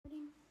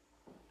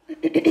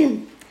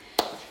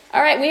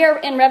All right, we are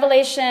in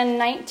Revelation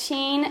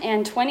 19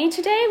 and 20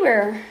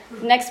 today.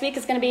 Next week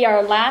is going to be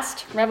our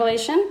last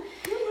Revelation.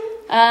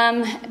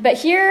 But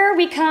here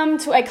we come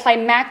to a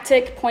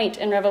climactic point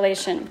in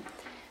Revelation.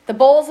 The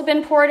bowls have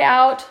been poured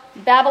out,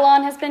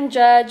 Babylon has been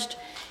judged,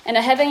 and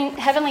a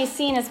heavenly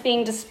scene is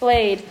being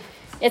displayed.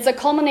 It's a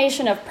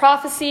culmination of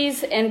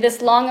prophecies in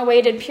this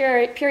long-awaited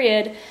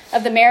period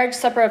of the marriage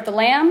supper of the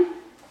Lamb,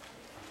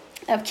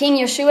 of King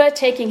Yeshua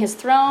taking his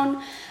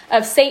throne,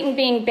 of Satan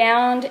being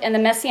bound, and the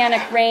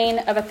messianic reign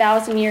of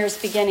 1,000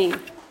 years beginning.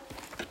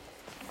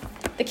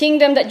 The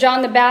kingdom that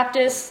John the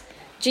Baptist,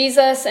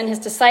 Jesus, and his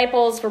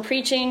disciples were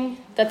preaching,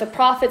 that the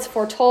prophets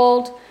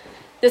foretold,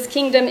 this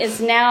kingdom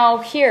is now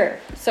here.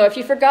 So if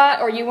you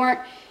forgot or you weren't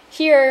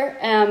here,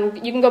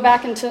 you can go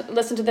back and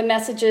listen to the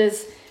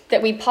messages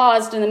that we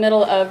paused in the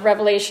middle of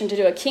Revelation to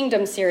do a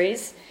kingdom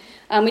series.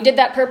 We did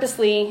that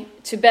purposely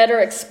to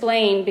better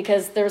explain,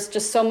 because there's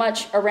just so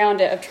much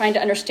around it of trying to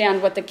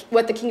understand what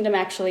the kingdom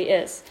actually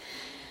is.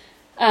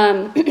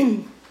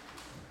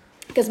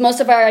 Because most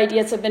of our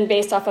ideas have been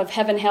based off of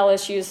heaven-hell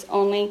issues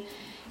only,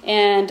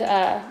 and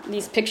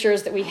these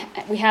pictures that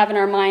we have in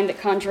our mind that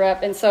conjure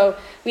up. And so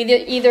we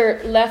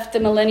either left the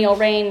millennial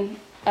reign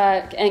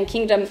and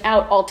kingdom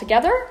out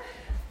altogether,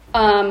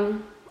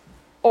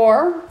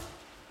 or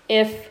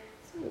if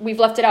we've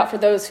left it out for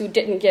those who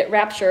didn't get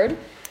raptured,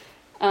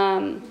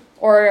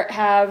 or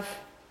have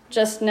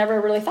just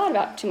never really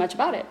thought too much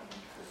about it.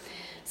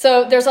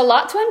 So there's a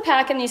lot to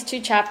unpack in these two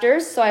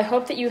chapters. So I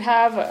hope that you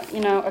have,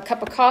 a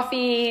cup of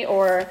coffee,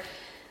 or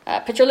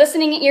put your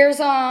listening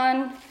ears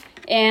on,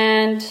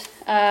 and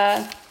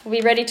we'll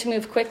be ready to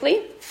move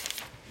quickly.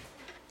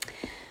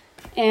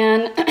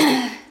 And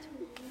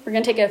we're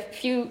going to take a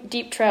few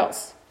deep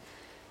trails.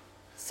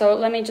 So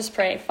let me just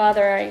pray.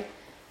 Father, I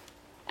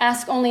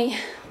ask only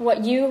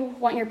what you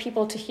want your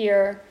people to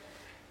hear,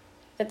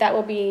 that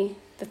will be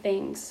the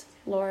things,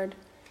 Lord.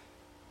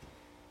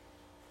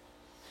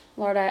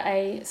 Lord,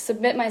 I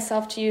submit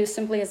myself to you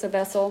simply as a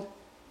vessel,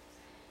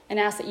 and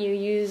ask that you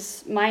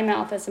use my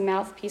mouth as a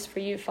mouthpiece for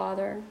you,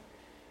 Father.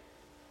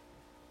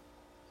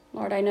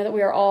 Lord, I know that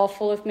we are all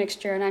full of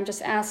mixture, and I'm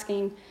just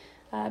asking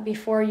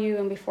before you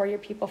and before your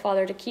people,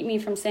 Father, to keep me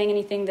from saying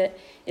anything that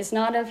is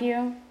not of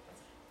you.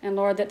 And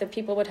Lord, that the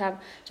people would have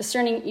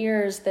discerning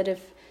ears, that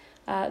if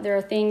there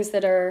are things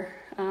that are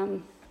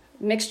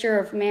mixture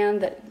of man,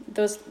 that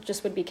those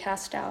just would be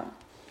cast out.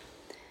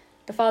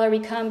 But Father, we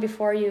come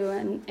before you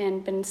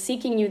and been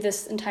seeking you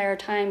this entire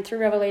time through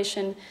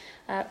Revelation,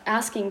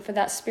 asking for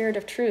that spirit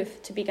of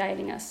truth to be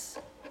guiding us.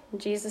 In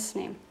Jesus'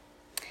 name.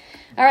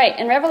 All right,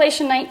 in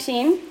Revelation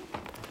 19,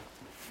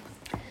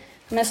 I'm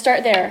going to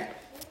start there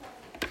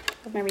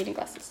with my reading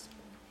glasses.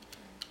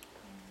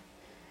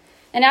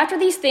 And after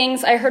these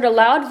things, I heard a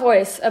loud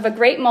voice of a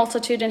great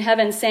multitude in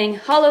heaven saying,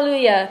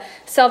 Hallelujah!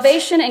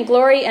 Salvation and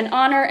glory and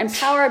honor and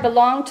power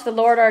belong to the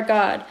Lord our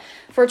God.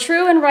 For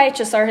true and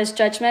righteous are his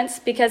judgments,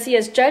 because he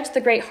has judged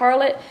the great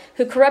harlot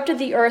who corrupted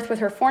the earth with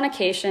her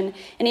fornication,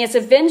 and he has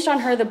avenged on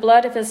her the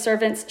blood of his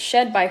servants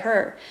shed by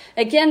her.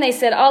 Again they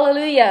said,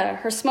 Alleluia!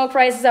 Her smoke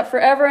rises up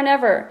forever and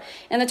ever.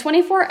 And the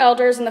 24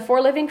 elders and the 4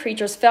 living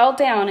creatures fell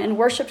down and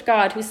worshipped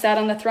God who sat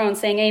on the throne,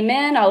 saying,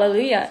 Amen,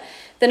 Alleluia!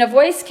 Then a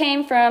voice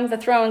came from the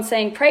throne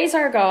saying, Praise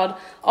our God,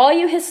 all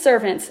you his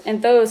servants,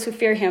 and those who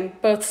fear him,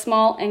 both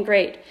small and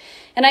great.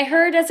 And I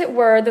heard, as it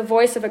were, the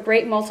voice of a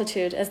great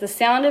multitude, as the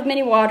sound of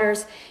many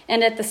waters,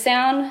 and as the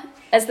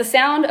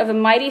sound of a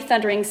mighty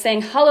thundering,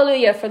 saying,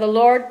 Hallelujah, for the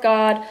Lord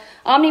God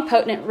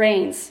omnipotent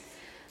reigns.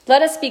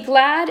 Let us be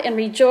glad and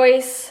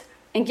rejoice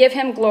and give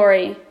him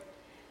glory.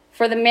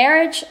 For the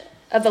marriage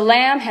of the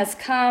Lamb has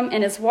come,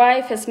 and his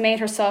wife has made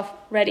herself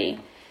ready.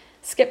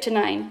 Skip to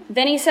 9.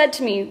 Then he said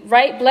to me,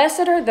 Right,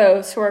 blessed are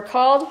those who are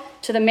called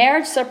to the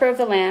marriage supper of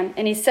the Lamb.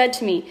 And he said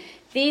to me,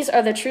 These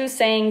are the true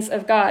sayings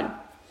of God.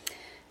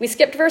 We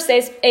skipped verse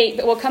 8,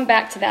 but we'll come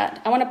back to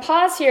that. I want to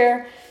pause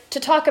here to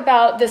talk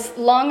about this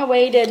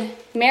long-awaited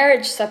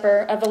marriage supper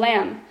of the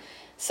Lamb.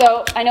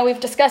 So I know we've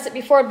discussed it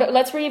before, but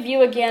let's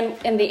review again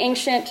in the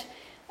ancient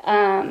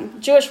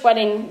Jewish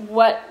wedding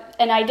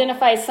and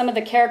identify some of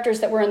the characters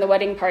that were in the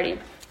wedding party.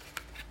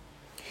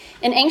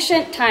 In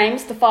ancient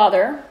times, the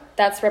father,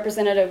 that's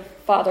representative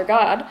Father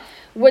God,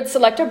 would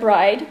select a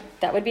bride,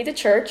 that would be the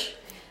church,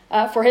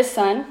 for his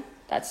son,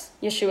 that's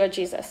Yeshua,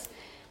 Jesus.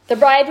 The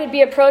bride would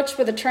be approached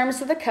with the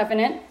terms of the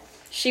covenant.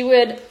 She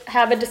would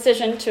have a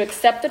decision to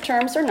accept the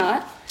terms or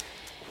not.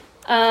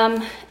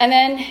 And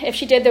then if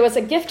she did, there was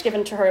a gift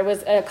given to her. It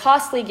was a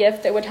costly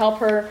gift that would help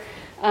her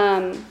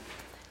in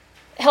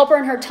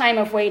her time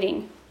of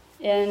waiting.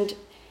 And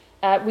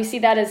we see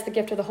that as the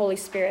gift of the Holy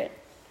Spirit.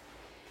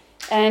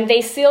 And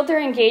they sealed their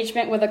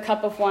engagement with a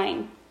cup of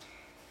wine.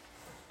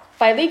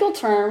 By legal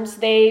terms,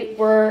 they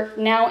were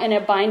now in a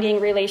binding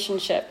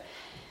relationship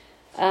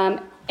and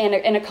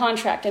a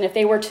contract. And if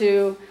they were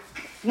to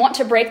want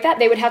to break that,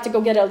 they would have to go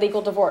get a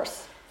legal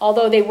divorce.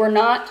 Although they were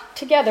not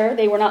together,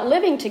 they were not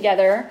living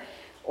together,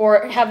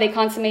 or have they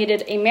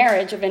consummated a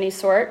marriage of any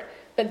sort.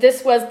 But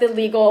this was the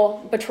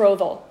legal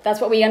betrothal. That's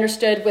what we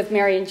understood with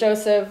Mary and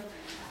Joseph,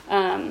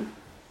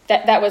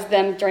 that was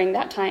them during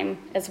that time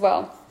as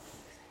well.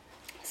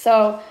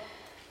 So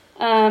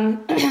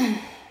the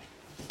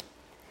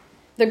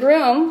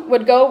groom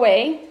would go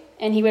away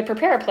and he would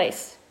prepare a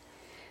place.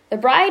 The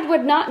bride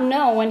would not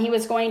know when he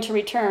was going to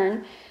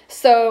return,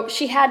 so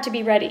she had to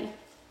be ready.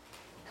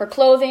 Her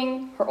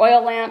clothing, her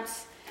oil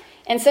lamps.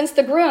 And since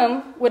the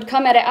groom would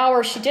come at an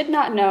hour she did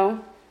not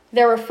know,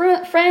 there were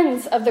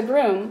friends of the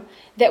groom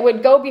that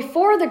would go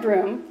before the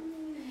groom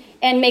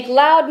and make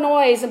loud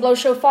noise and blow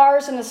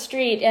shofars in the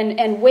street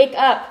and wake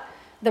up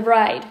the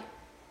bride,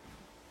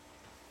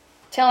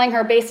 telling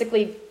her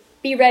basically,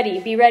 be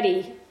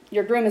ready,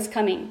 your groom is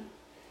coming.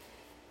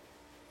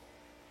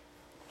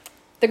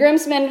 The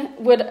groomsmen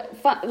would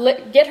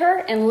get her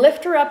and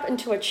lift her up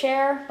into a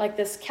chair, like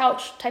this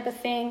couch type of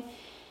thing,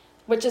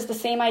 which is the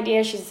same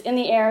idea. She's in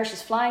the air,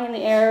 she's flying in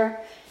the air,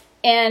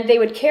 and they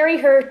would carry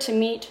her to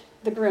meet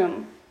the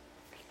groom.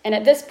 And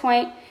at this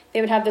point,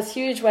 they would have this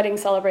huge wedding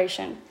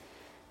celebration.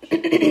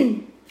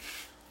 There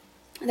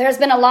has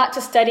been a lot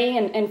to study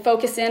and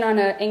focus in on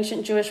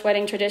ancient Jewish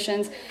wedding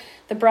traditions.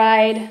 The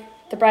bride,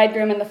 the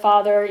bridegroom, and the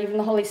father, even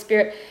the Holy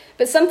Spirit.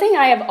 But something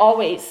I have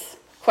always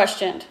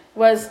questioned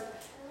was,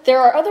 there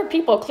are other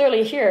people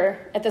clearly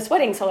here at this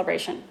wedding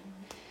celebration,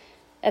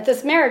 at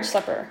this marriage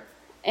supper.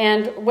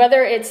 And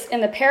whether it's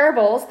in the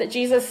parables that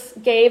Jesus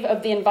gave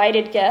of the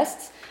invited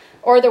guests,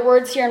 or the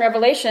words here in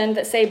Revelation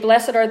that say,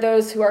 blessed are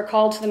those who are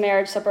called to the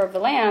marriage supper of the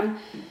Lamb,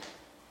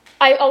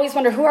 I always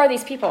wonder, who are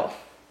these people?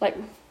 Like,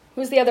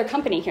 who's the other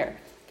company here?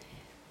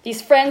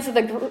 These friends of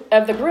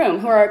the groom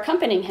who are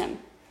accompanying him.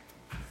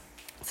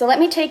 So let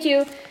me take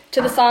you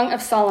to the Song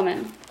of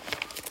Solomon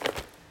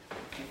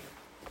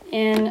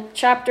in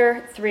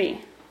chapter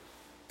 3.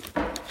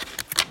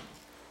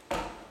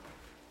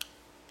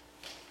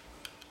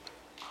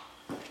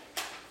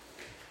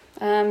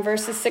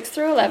 Verses 6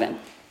 through 11.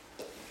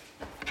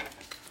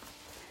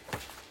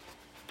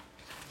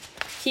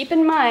 Keep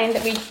in mind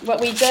that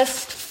what we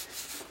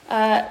just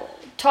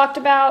talked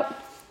about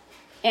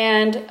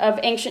and of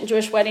ancient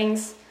Jewish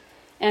weddings,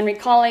 and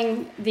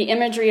recalling the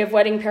imagery of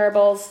wedding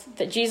parables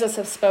that Jesus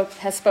has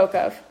spoke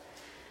of.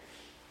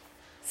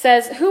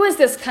 Says, who is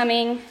this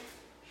coming?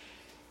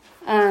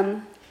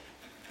 Hang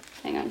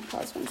on,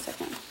 pause 1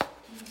 second.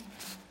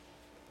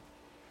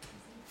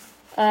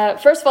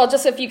 First of all,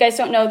 just if you guys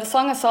don't know, the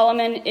Song of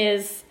Solomon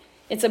it's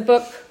a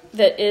book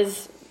that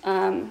is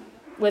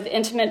with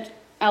intimate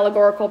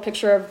allegorical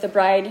picture of the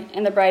bride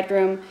and the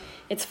bridegroom.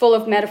 It's full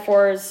of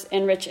metaphors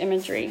and rich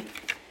imagery.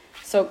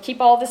 So keep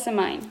all this in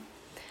mind.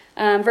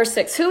 Verse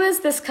 6, who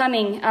is this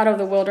coming out of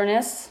the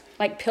wilderness,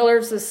 like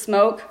pillars of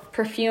smoke,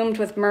 perfumed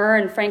with myrrh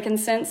and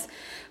frankincense,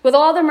 with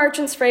all the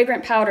merchants'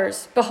 fragrant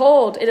powders?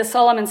 Behold, it is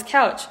Solomon's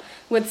couch,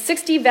 with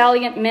 60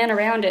 valiant men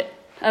around it.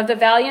 Of the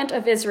valiant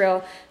of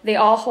Israel, they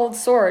all hold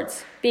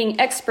swords, being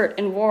expert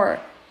in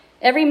war.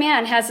 Every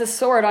man has his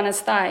sword on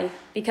his thigh,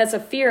 because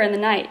of fear in the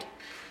night.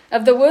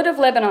 Of the wood of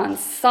Lebanon,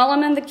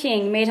 Solomon the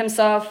king made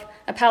himself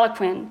a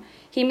palanquin.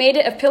 He made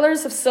it of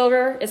pillars of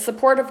silver, its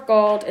support of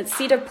gold, its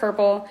seat of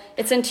purple,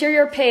 its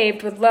interior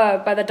paved with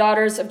love by the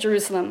daughters of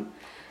Jerusalem.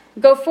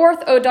 Go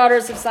forth, O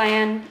daughters of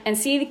Zion, and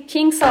see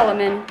King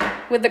Solomon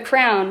with the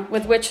crown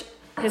with which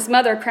his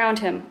mother crowned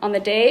him on the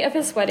day of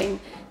his wedding,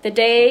 the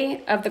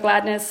day of the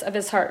gladness of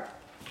his heart.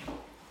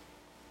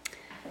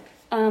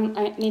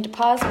 I need to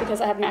pause because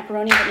I have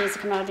macaroni that needs to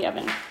come out of the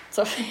oven.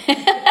 So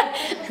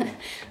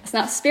it's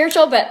not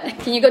spiritual, but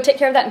can you go take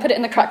care of that and put it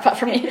in the crock pot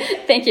for me?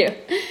 Thank you.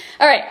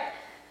 All right.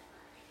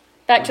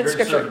 Back to the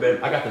scripture.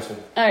 I got this one.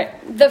 All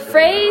right. The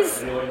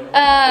phrase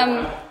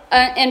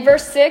in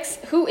verse 6,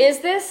 who is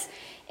this?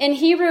 In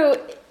Hebrew,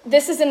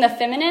 this is in the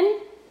feminine.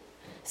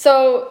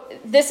 So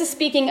this is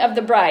speaking of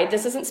the bride.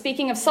 This isn't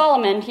speaking of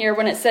Solomon here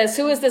when it says,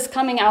 who is this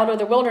coming out of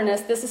the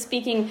wilderness? This is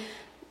speaking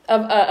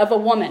of a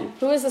woman.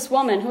 Who is this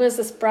woman? Who is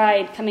this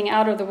bride coming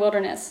out of the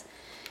wilderness?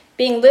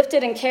 Being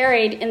lifted and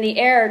carried in the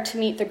air to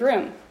meet the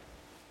groom.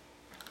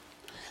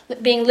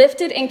 Being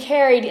lifted and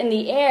carried in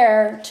the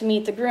air to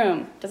meet the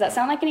groom. Does that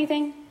sound like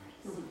anything?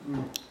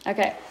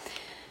 Okay.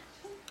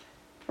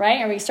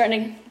 Right? Are we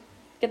starting to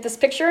get this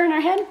picture in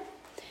our head?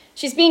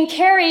 She's being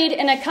carried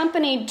and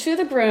accompanied to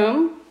the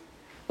groom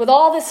with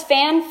all this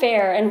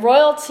fanfare and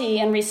royalty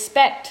and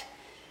respect,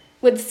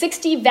 with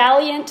 60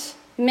 valiant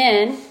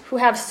men who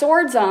have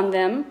swords on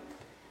them,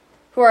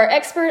 who are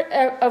expert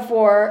of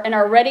war and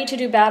are ready to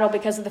do battle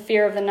because of the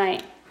fear of the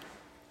night.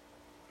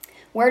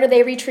 Where do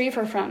they retrieve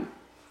her from?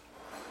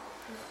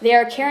 They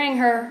are carrying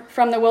her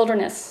from the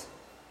wilderness.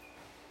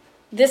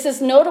 This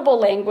is notable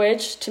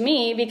language to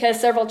me because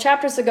several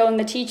chapters ago in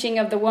the teaching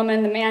of the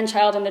woman, the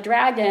man-child, and the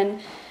dragon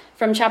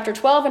from chapter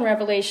 12 in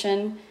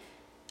Revelation,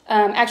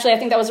 actually I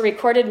think that was a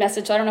recorded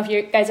message, so I don't know if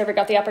you guys ever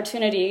got the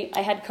opportunity.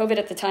 I had COVID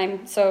at the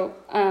time, so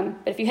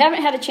but if you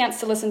haven't had a chance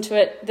to listen to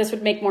it, this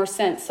would make more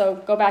sense, so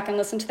go back and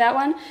listen to that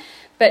one.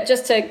 But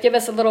just to give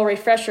us a little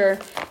refresher,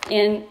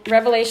 in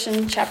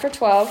Revelation chapter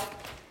 12,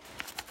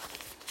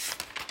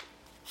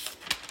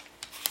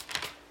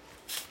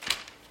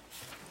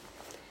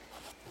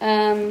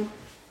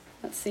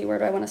 let's see, where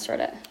do I want to start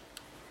at?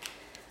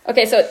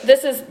 Okay, so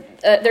this is,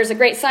 there's a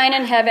great sign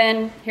in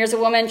heaven. Here's a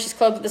woman. She's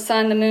clothed with the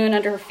sun, the moon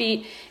under her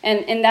feet. And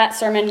in that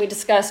sermon, we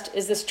discussed,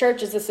 is this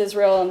church? Is this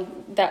Israel?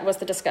 And that was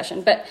the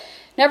discussion. But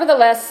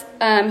nevertheless,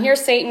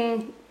 here's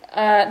Satan,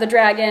 the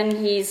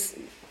dragon. He's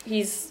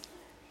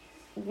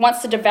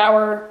wants to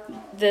devour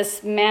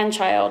this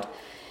man-child.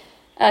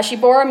 She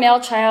bore a male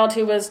child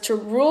who was to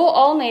rule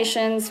all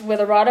nations with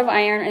a rod of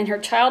iron, and her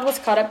child was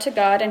caught up to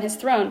God and his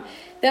throne.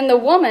 Then the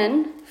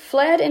woman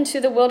fled into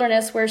the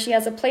wilderness where she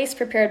has a place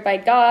prepared by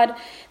God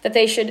that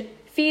they should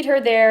feed her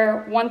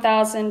there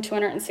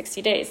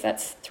 1,260 days.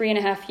 That's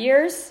 3.5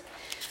 years.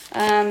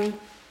 And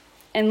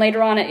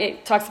later on,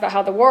 it talks about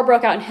how the war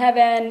broke out in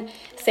heaven.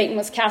 Satan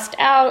was cast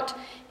out,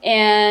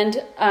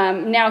 and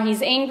now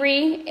he's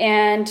angry,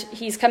 and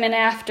he's coming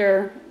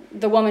after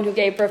the woman who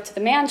gave birth to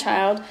the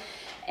man-child.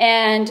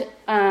 And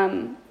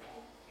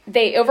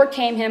they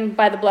overcame him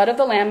by the blood of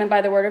the Lamb and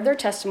by the word of their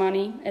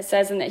testimony. It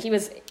says, and that he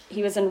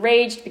was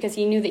enraged because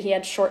he knew that he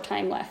had short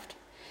time left.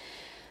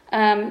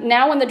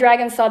 Now when the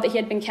dragon saw that he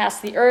had been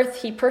cast to the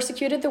earth, he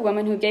persecuted the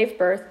woman who gave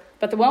birth.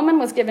 But the woman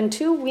was given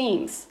 2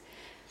 wings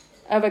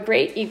of a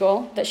great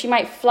eagle, that she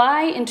might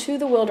fly into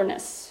the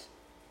wilderness,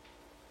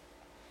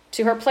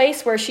 to her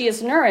place where she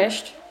is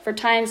nourished for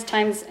times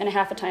and a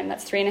half a time.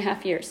 That's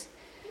 3.5 years.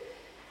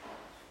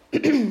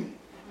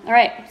 All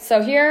right,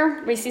 so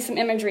here we see some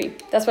imagery.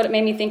 That's what it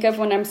made me think of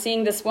when I'm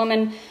seeing this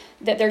woman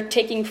that they're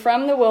taking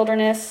from the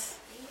wilderness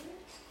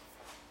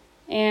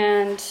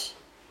and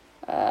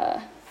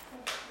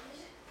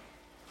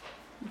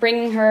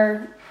bringing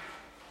her.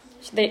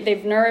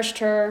 They've nourished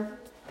her.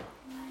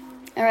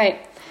 All right,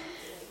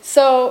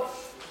 so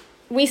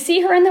we see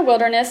her in the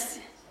wilderness,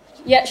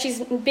 yet she's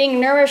being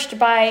nourished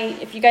by,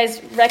 if you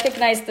guys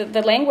recognize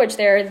the language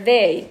there,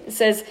 it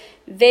says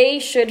they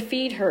should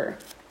feed her.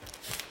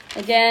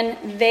 Again,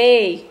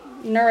 they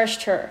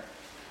nourished her.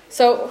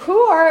 So who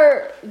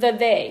are the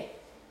they?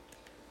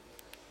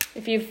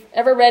 If you've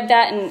ever read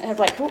that and have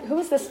like, who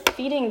is this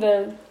feeding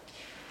the...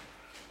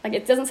 Like,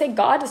 it doesn't say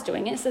God is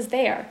doing it. It says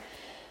they are.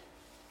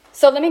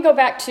 So let me go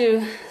back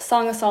to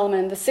Song of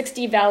Solomon, the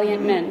 60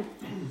 valiant men.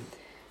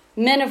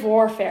 Men of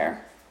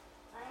warfare.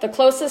 The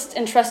closest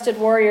and trusted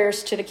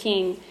warriors to the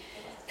king.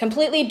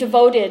 Completely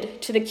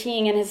devoted to the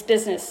king and his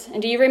business.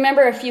 And do you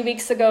remember a few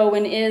weeks ago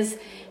when Iz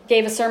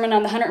gave a sermon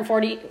on the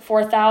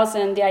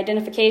 144,000, the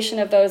identification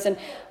of those, and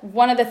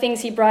one of the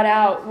things he brought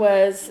out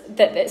was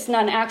that it's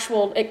not an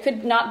actual, it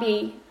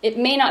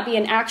may not be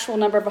an actual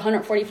number of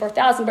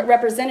 144,000, but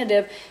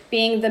representative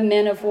being the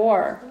men of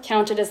war,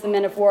 counted as the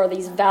men of war,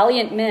 these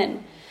valiant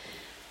men,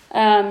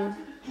 and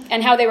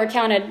how they were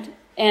counted,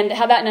 and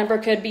how that number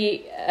could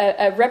be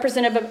a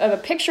representative of a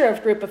picture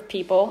of group of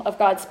people, of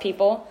God's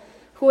people,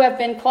 who have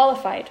been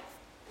qualified.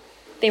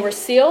 They were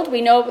sealed.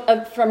 We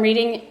know from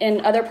reading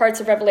in other parts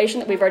of Revelation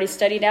that we've already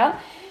studied out.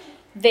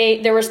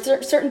 There were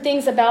certain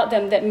things about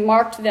them that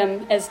marked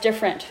them as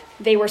different.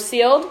 They were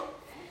sealed.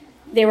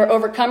 They were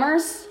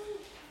overcomers.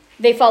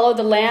 They followed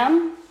the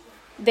Lamb.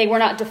 They were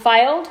not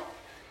defiled.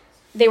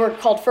 They were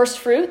called first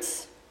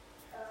fruits.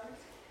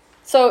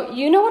 So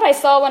you know what I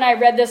saw when I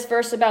read this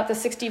verse about the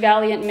 60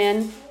 valiant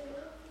men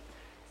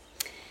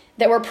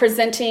that were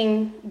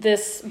presenting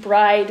this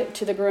bride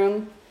to the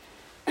groom?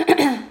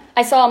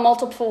 I saw a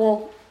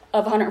multiple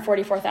of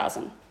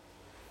 144,000.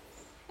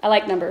 I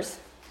like numbers.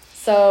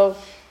 So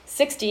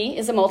 60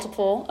 is a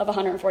multiple of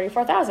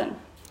 144,000.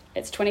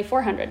 It's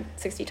 2,400.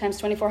 60 times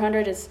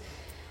 2,400 is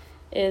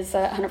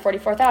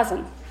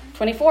 144,000.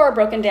 24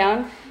 broken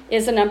down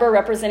is a number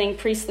representing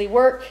priestly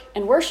work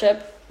and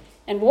worship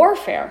and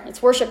warfare.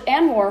 It's worship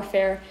and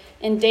warfare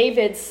in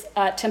David's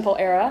temple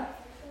era.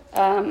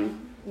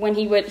 When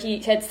he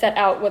had set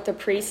out what the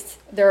priests,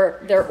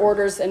 their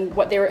orders and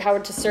how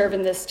to serve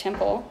in this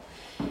temple.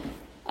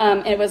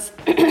 It was,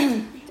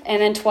 and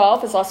then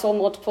 12 is also a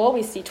multiple.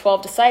 We see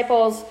 12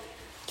 disciples,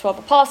 12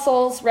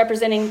 apostles,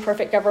 representing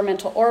perfect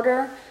governmental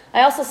order.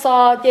 I also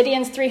saw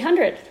Gideon's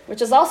 300,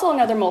 which is also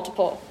another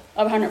multiple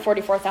of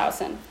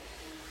 144,000.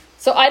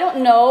 So I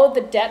don't know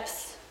the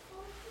depths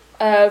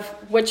of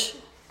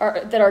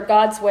that are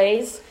God's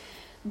ways,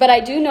 but I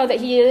do know that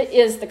he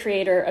is the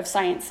creator of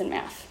science and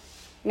math.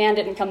 Man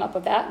didn't come up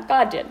with that.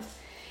 God did.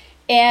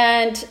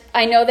 And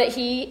I know that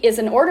he is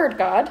an ordered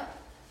God,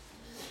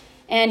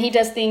 and he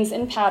does things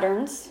in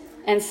patterns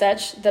and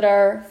such that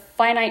our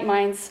finite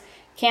minds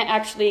can't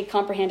actually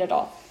comprehend at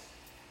all.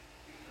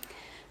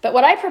 But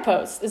what I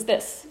propose is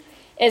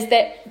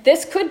that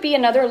this could be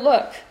another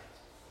look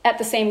at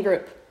the same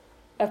group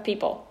of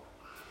people.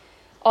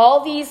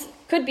 All these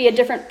could be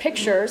different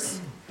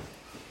pictures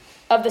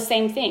of the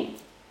same thing.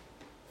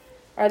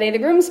 Are they the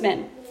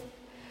groomsmen?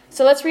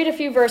 So let's read a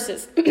few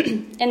verses.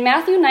 In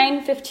Matthew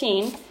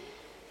 9:15,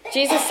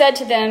 Jesus said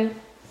to them,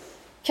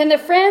 "Can the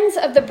friends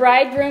of the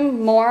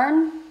bridegroom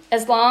mourn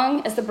as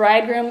long as the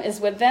bridegroom is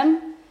with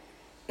them?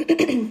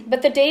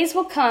 But the days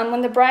will come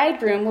when the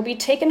bridegroom will be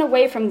taken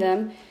away from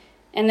them,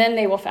 and then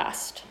they will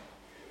fast."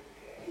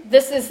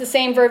 This is the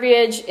same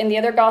verbiage in the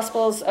other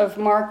Gospels of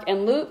Mark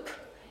and Luke,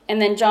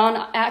 and then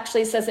John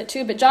actually says it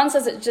too, but John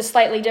says it just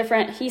slightly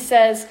different. He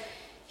says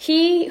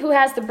He who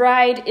has the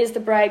bride is the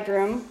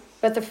bridegroom,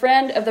 but the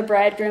friend of the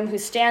bridegroom who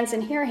stands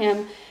and hears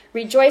him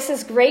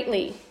rejoices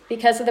greatly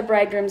because of the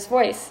bridegroom's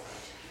voice.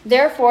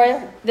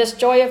 Therefore, this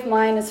joy of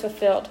mine is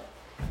fulfilled.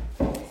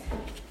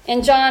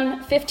 In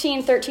John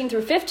 15:13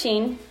 through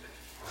 15,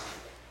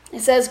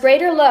 it says,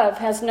 greater love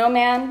has no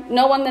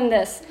one than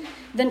this,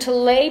 than to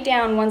lay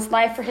down one's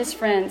life for his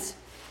friends.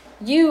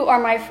 You are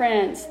my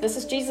friends. This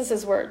is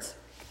Jesus' words.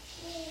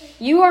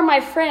 You are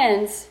my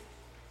friends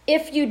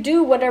if you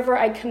do whatever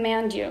I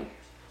command you.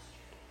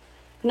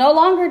 No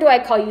longer do I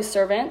call you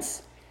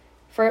servants,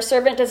 for a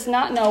servant does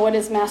not know what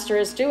his master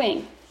is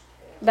doing.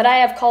 But I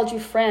have called you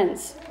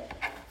friends,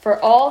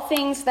 for all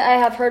things that I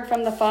have heard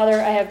from the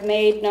Father I have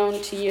made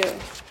known to you.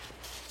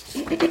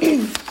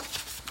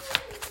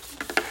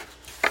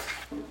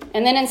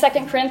 And then in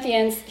 2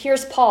 Corinthians,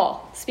 here's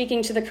Paul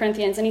speaking to the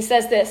Corinthians, and he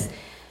says this,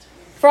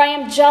 for I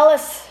am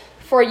jealous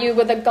for you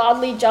with a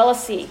godly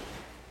jealousy,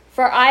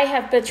 for I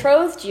have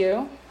betrothed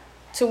you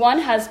to one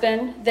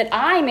husband that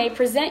I may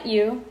present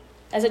you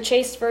as a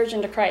chaste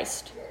virgin to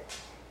Christ.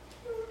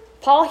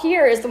 Paul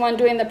here is the one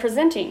doing the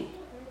presenting.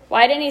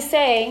 Why didn't he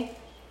say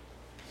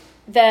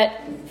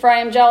that, for I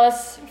am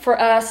jealous for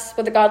us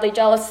with a godly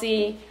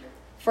jealousy,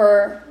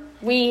 for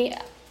I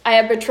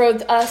have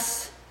betrothed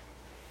us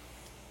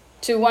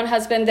to one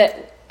husband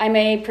that I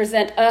may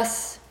present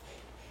us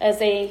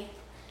as a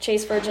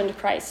chaste virgin to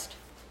Christ?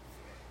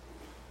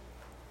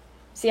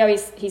 See how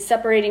he's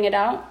separating it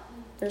out?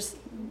 There's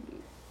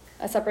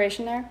a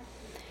separation there.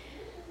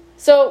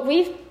 So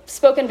we've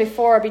spoken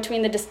before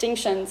between the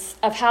distinctions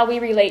of how we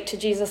relate to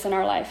Jesus in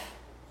our life.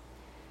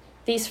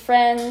 These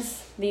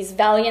friends, these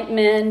valiant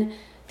men,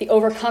 the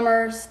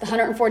overcomers, the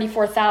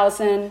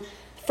 144,000,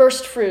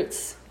 first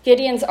fruits,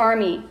 Gideon's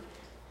army,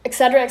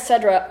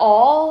 etc.,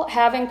 all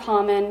have in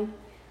common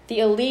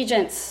the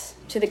allegiance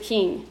to the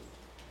king,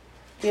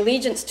 the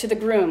allegiance to the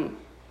groom,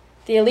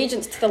 the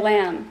allegiance to the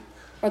lamb,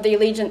 or the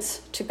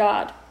allegiance to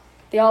God.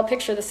 They all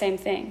picture the same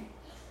thing.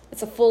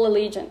 It's a full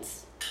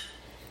allegiance.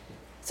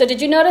 So did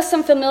you notice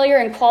some familiar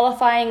and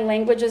qualifying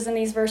languages in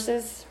these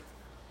verses?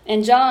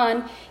 In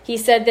John, he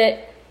said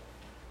that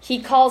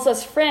he calls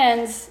us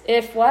friends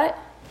if what?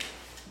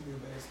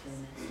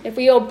 If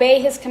we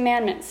obey his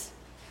commandments.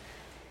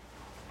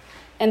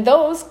 And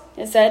those,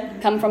 it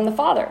said, come from the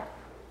Father.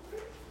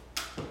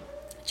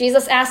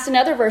 Jesus asked in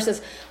other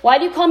verses, why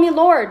do you call me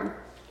Lord,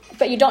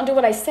 but you don't do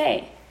what I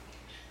say?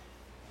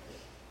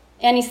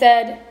 And he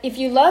said, if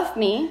you love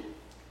me,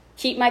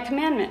 keep my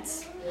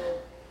commandments.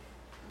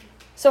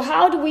 So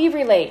how do we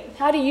relate?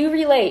 How do you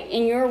relate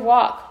in your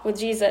walk with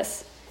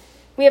Jesus?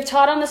 We have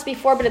taught on this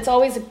before, but it's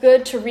always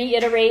good to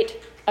reiterate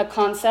a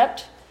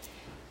concept.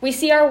 We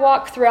see our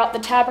walk throughout the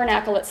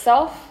tabernacle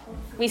itself.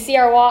 We see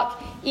our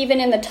walk even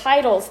in the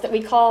titles that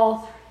we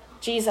call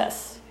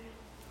Jesus.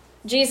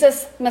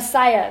 Jesus,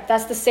 Messiah,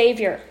 that's the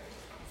Savior.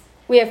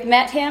 We have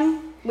met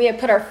him. We have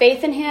put our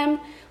faith in him.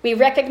 We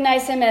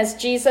recognize him as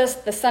Jesus,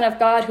 the Son of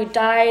God, who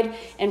died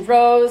and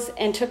rose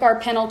and took our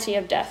penalty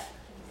of death.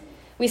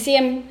 We see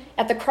him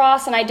at the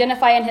cross and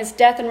identify in his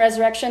death and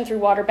resurrection through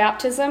water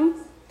baptism.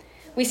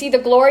 We see the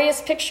glorious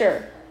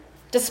picture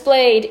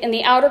displayed in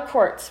the outer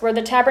courts where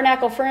the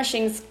tabernacle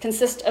furnishings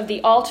consist of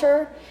the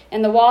altar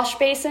and the wash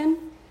basin.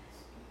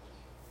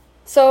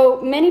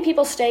 So many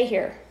people stay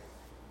here.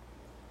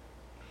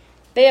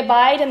 They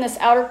abide in this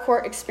outer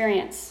court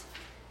experience.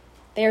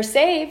 They are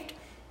saved,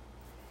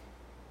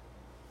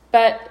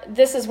 but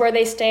this is where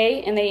they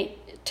stay, and they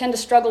tend to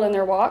struggle in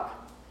their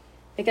walk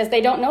because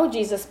they don't know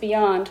Jesus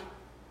beyond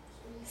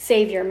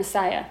Savior,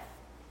 Messiah.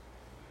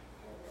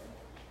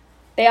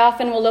 They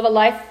often will live a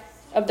life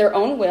of their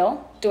own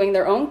will, doing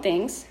their own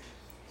things,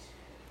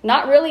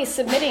 not really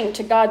submitting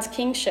to God's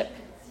kingship.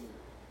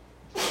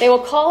 They will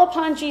call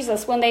upon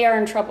Jesus when they are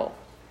in trouble,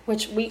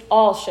 which we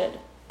all should.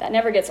 That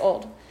never gets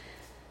old.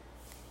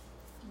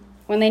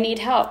 When they need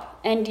help.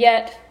 And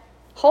yet,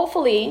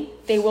 hopefully,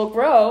 they will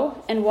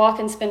grow and walk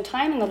and spend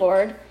time in the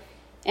Lord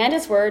and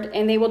his word,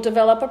 and they will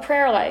develop a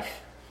prayer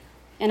life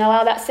and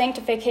allow that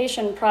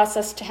sanctification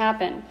process to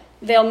happen.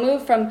 They'll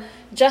move from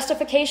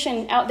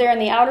justification out there in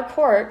the outer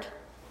court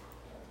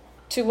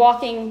to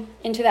walking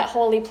into that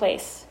holy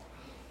place.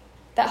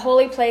 That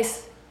holy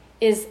place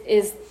is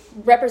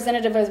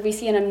representative, as we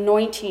see an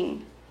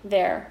anointing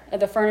there of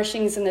the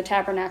furnishings in the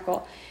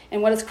tabernacle.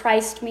 And what does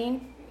Christ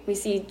mean? We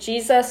see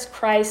Jesus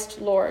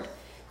Christ Lord.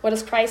 What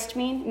does Christ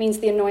mean? It means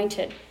the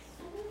anointed.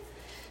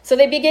 So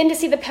they begin to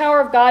see the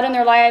power of God in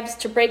their lives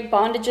to break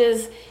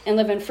bondages and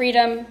live in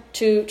freedom,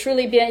 to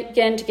truly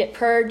begin to get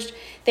purged.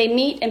 They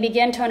meet and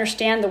begin to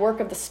understand the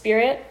work of the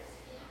Spirit.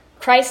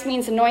 Christ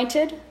means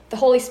anointed. The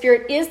Holy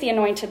Spirit is the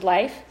anointed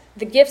life.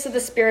 The gifts of the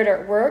Spirit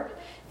are at work.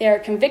 They are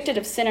convicted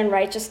of sin and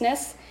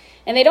righteousness.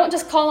 And they don't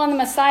just call on the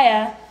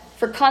Messiah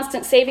for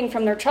constant saving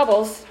from their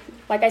troubles,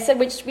 like I said,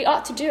 which we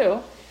ought to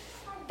do,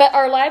 but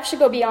our lives should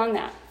go beyond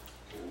that.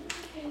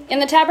 In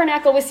the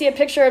tabernacle, we see a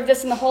picture of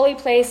this in the holy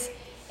place,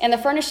 and the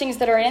furnishings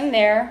that are in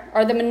there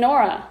are the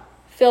menorah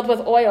filled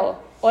with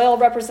oil. Oil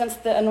represents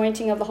the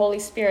anointing of the Holy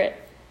Spirit.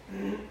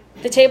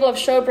 The table of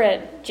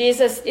showbread.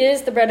 Jesus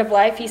is the bread of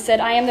life. He said,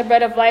 I am the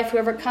bread of life.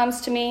 Whoever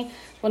comes to me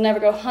will never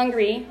go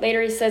hungry.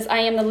 Later he says, I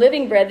am the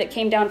living bread that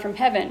came down from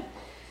heaven.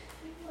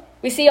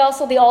 We see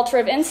also the altar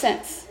of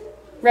incense,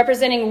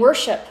 representing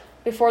worship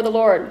before the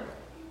Lord.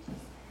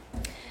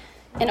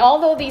 And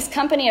although these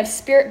company of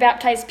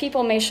spirit-baptized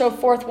people may show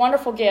forth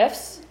wonderful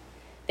gifts,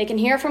 they can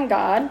hear from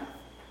God,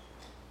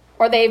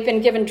 or they've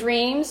been given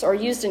dreams or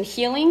used in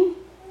healing,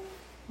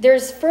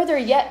 there's further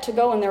yet to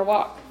go in their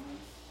walk.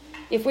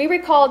 If we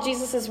recall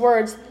Jesus'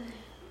 words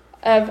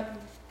of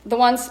the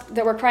ones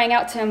that were crying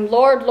out to him,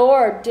 Lord,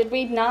 Lord, did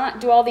we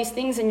not do all these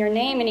things in your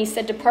name? And he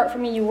said, depart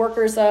from me, you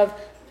workers of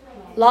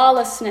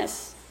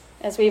lawlessness.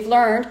 As we've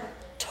learned,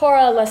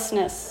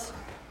 Torahlessness.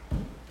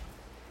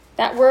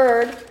 That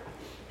word,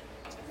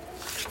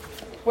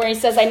 where he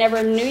says, I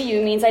never knew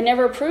you, means I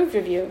never approved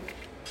of you.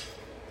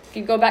 If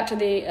you go back to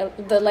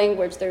the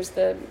language, there's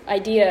the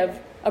idea of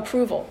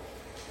approval.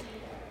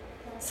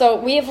 So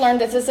we have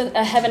learned this isn't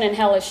a heaven and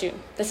hell issue.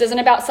 This isn't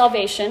about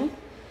salvation,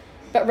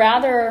 but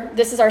rather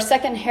this is our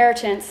second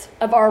inheritance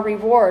of our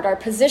reward, our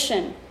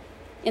position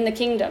in the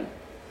kingdom.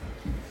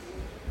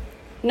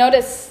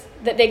 Notice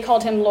that they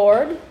called him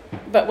Lord,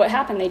 but what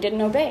happened? They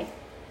didn't obey.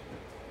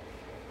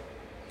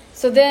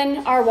 So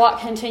then our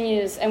walk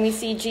continues, and we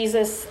see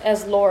Jesus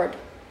as Lord.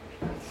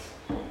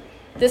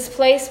 This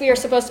place we are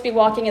supposed to be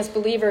walking as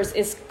believers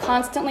is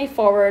constantly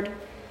forward,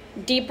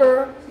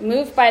 deeper,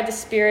 moved by the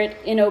Spirit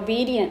in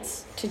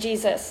obedience to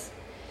Jesus.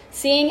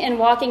 Seeing and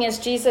walking as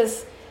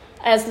Jesus,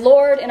 as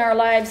Lord in our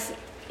lives,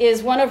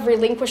 is one of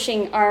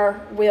relinquishing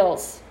our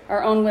wills,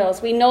 our own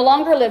wills. We no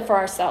longer live for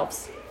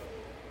ourselves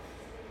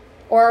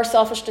or our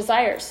selfish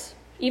desires,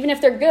 even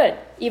if they're good,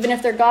 even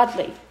if they're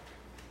godly.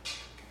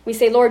 We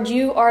say, Lord,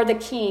 you are the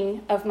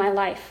king of my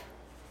life.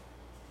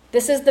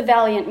 This is the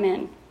valiant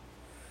men.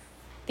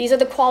 These are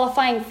the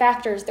qualifying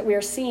factors that we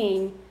are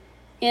seeing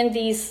in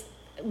these,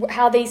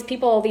 how these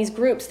people, these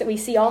groups that we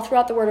see all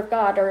throughout the Word of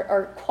God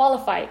are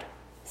qualified.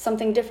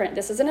 Something different.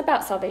 This isn't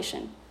about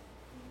salvation.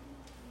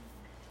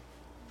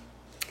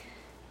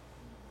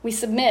 We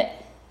submit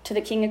to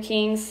the King of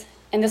Kings,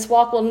 and this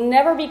walk will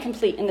never be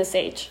complete in this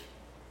age.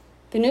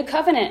 The new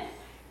covenant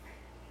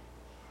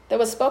that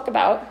was spoke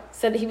about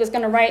said that he was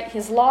going to write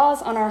his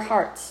laws on our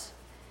hearts.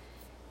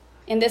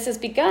 And this has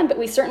begun, but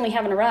we certainly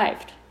haven't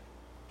arrived.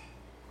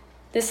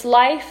 This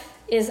life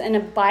is an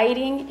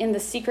abiding in the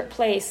secret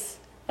place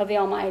of the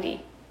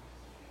Almighty.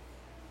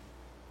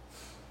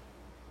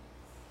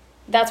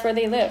 That's where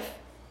they live.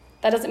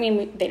 That doesn't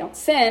mean they don't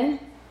sin.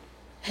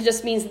 It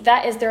just means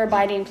that is their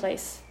abiding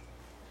place.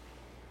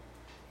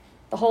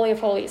 The Holy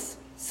of Holies,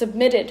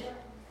 submitted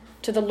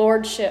to the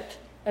Lordship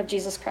of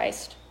Jesus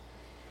Christ.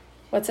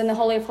 What's in the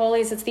Holy of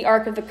Holies? It's the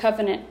Ark of the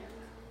Covenant.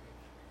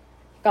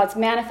 God's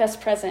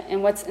manifest present.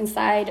 And what's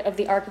inside of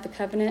the Ark of the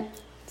Covenant?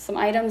 Some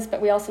items,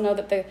 but we also know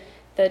that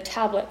the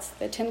tablets,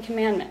 the 10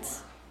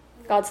 Commandments,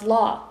 God's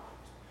law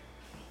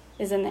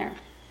is in there.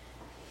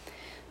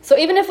 So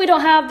even if we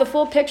don't have the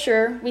full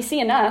picture, we see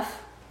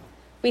enough.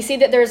 We see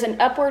that there's an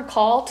upward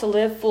call to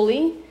live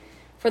fully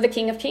for the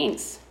King of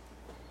Kings.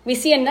 We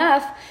see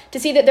enough to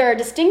see that there are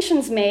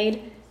distinctions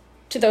made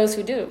to those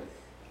who do.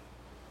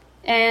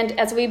 And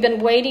as we've been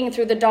wading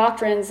through the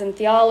doctrines and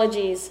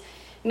theologies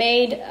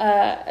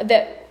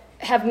that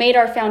have made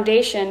our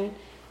foundation,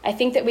 I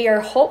think that we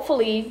are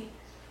hopefully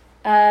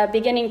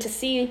beginning to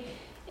see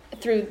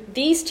through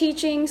these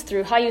teachings,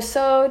 through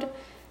Hayusod,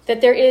 that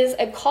there is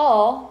a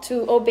call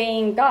to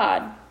obeying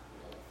God,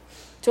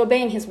 to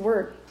obeying his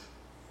word.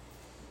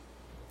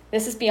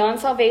 This is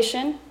beyond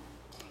salvation.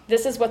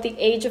 This is what the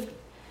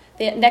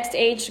next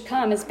age to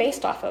come is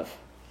based off of.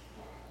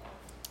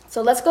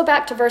 So let's go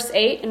back to verse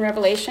 8 in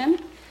Revelation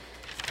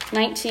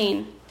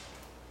 19.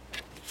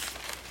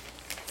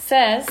 It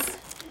says,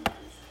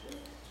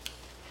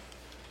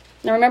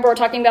 now remember we're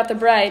talking about the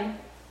bride.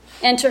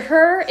 And to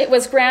her it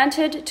was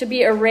granted to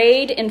be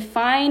arrayed in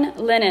fine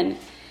linen,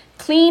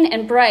 clean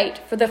and bright,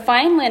 for the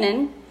fine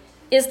linen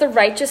is the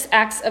righteous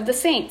acts of the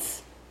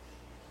saints.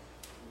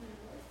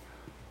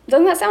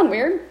 Doesn't that sound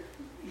weird?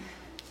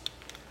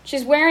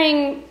 She's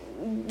wearing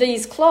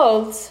these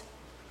clothes,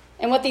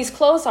 and what these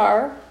clothes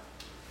are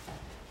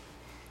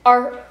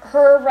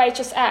her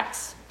righteous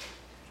acts.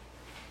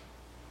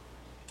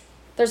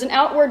 There's an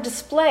outward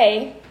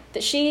display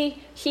that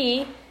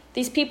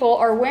these people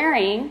are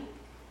wearing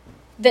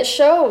that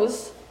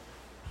shows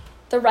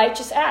the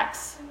righteous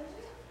acts.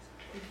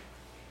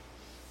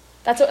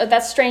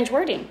 That's strange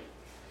wording.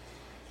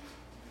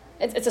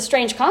 It's a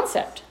strange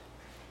concept.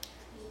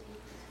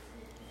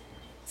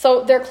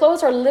 So their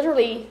clothes are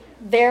literally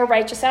their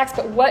righteous acts,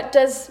 but what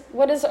is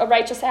a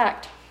righteous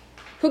act?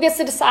 Who gets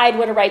to decide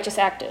what a righteous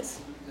act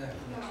is?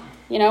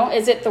 You know,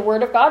 is it the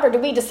Word of God, or do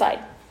we decide?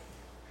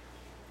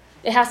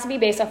 It has to be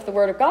based off the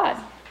Word of God.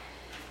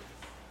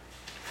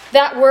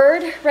 That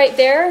word right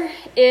there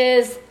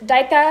is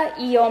daika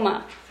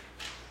ioma,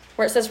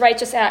 where it says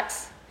righteous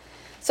acts.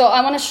 So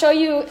I want to show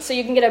you, so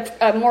you can get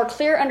a more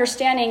clear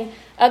understanding,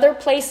 other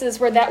places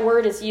where that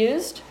word is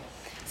used.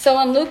 So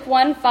in Luke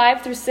 1,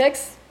 5 through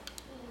 6,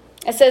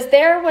 It says,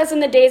 there was in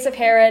the days of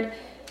Herod,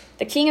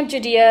 the king of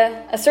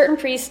Judea, a certain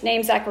priest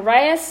named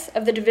Zacharias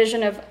of the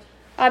division of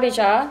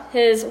Abijah.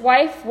 His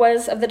wife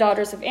was of the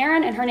daughters of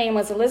Aaron, and her name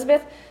was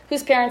Elizabeth.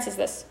 Whose parents is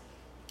this?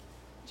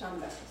 John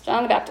the Baptist.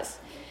 John the Baptist.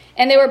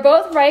 And they were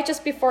both righteous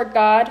before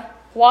God,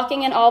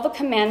 walking in all the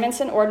commandments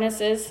and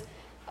ordinances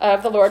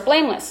of the Lord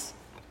blameless.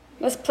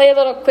 Let's play a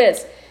little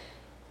quiz.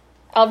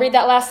 I'll read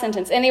that last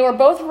sentence. And they were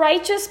both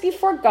righteous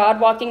before God,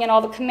 walking in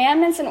all the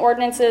commandments and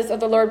ordinances of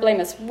the Lord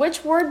blameless.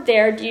 Which word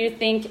there do you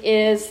think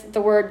is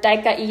the word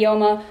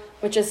dikaioma,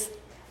 which is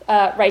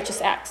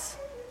righteous acts?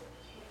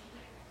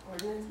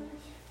 Ordinances?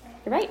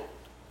 You're right.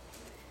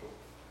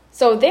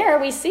 So there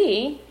we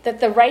see that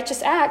the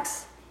righteous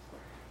acts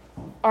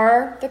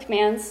are the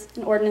commands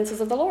and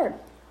ordinances of the Lord.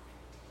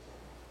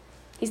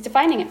 He's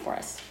defining it for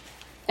us.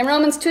 In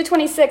Romans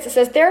 2:26, it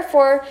says,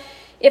 therefore,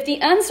 if the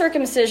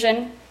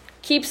uncircumcision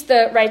keeps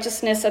the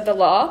righteousness of the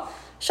law,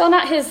 shall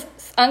not his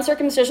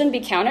uncircumcision be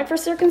counted for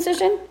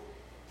circumcision?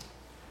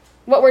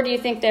 What word do you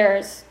think there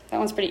is? That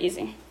one's pretty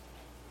easy.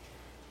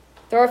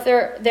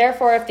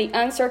 Therefore, if the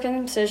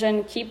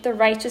uncircumcision keep the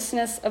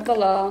righteousness of the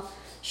law,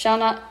 shall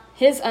not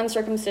his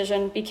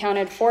uncircumcision be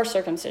counted for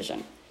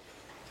circumcision?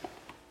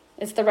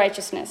 It's the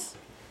righteousness.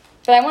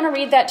 But I want to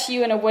read that to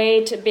you in a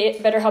way to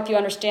better help you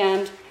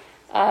understand.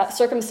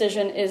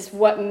 Circumcision is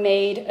what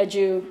made a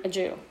Jew a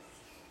Jew.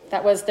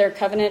 That was their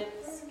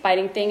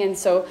covenant-binding thing. And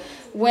so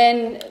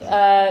when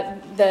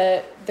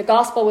the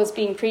gospel was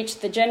being preached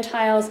to the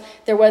Gentiles,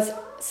 there was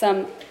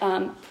some...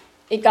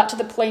 it got to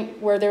the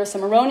point where there was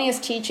some erroneous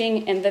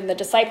teaching, and then the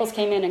disciples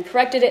came in and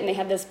corrected it, and they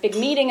had this big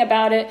meeting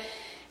about it,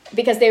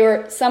 because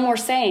some were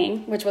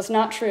saying, which was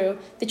not true,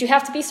 that you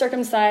have to be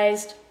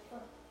circumcised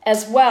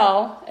as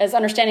well as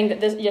understanding that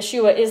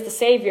Yeshua is the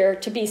Savior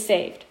to be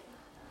saved.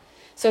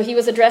 So he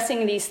was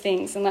addressing these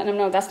things and letting them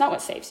know that's not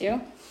what saves you.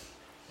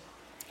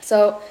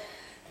 So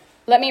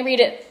let me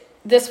read it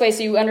this way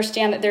so you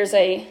understand that there's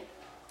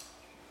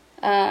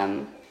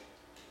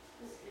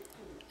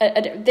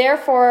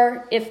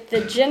therefore, if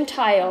the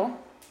Gentile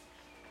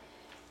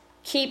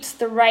keeps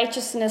the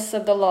righteousness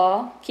of the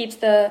law, keeps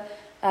the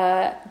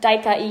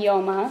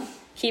dikaioma,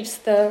 keeps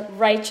the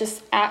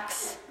righteous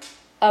acts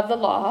of the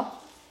law,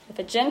 if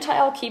a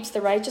Gentile keeps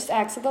the righteous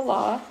acts of the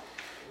law,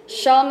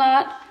 shall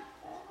not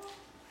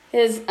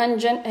his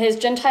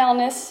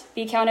Gentileness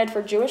be counted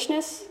for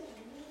Jewishness?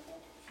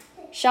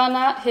 Shall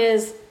not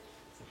his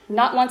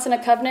not once in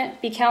a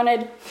covenant be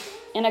counted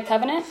in a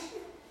covenant?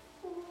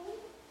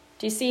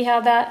 Do you see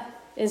how that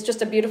is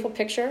just a beautiful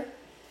picture?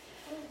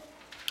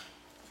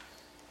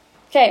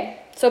 Okay,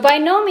 so by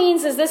no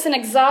means is this an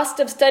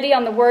exhaustive study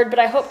on the word, but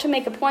I hope to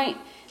make a point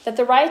that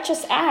the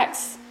righteous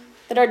acts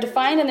that are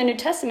defined in the New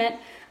Testament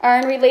are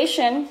in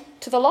relation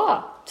to the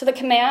law, to the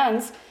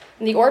commands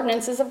and the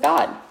ordinances of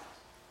God.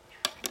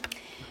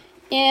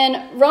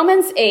 In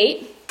Romans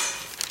 8,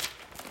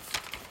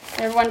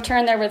 everyone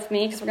turn there with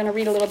me because we're going to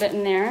read a little bit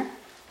in there.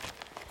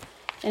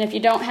 And if you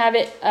don't have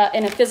it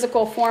in a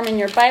physical form in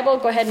your Bible,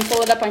 go ahead and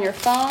pull it up on your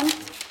phone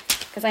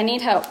because I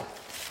need help.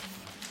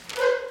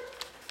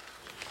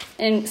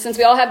 And since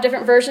we all have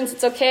different versions,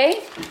 it's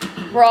okay.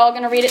 We're all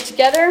going to read it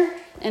together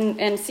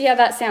and see how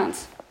that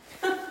sounds.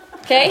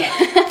 Okay?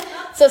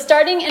 So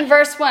starting in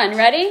verse 1.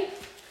 Ready?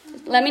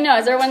 Let me know.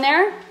 Is everyone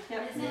there?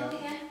 Yep.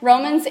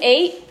 Romans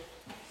 8.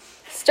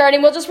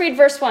 Starting, we'll just read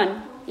verse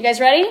 1. You guys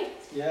ready?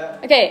 Yeah.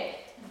 Okay.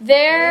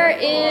 There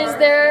is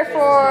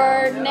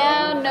therefore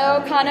now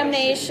no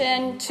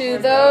condemnation to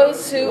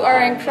those who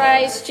are in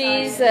Christ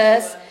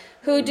Jesus,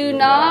 who do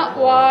not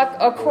walk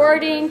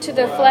according to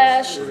the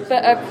flesh,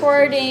 but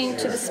according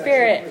to the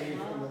Spirit.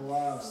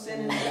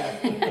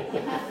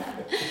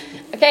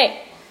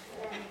 Okay.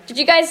 Did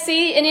you guys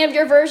see any of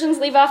your versions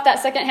leave off that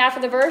second half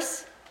of the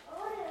verse?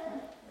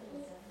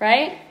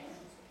 Right?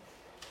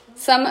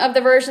 Some of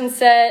the versions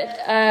said,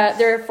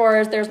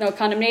 therefore, there's no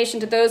condemnation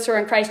to those who are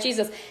in Christ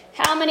Jesus.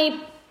 How many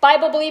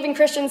Bible-believing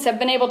Christians have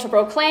been able to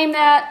proclaim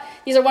that?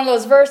 These are one of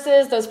those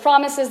verses, those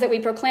promises that we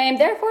proclaim.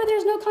 Therefore,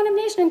 there's no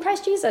condemnation in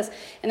Christ Jesus.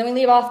 And then we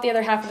leave off the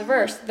other half of the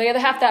verse. The other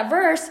half of that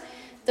verse,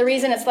 the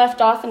reason it's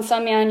left off in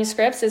some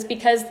manuscripts is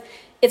because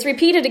it's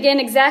repeated again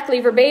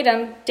exactly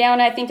verbatim down,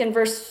 I think, in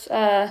verse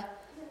 4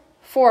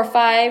 or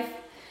 5.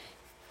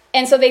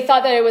 And so they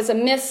thought that it was a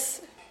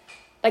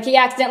like he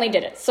accidentally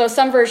did it. So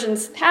some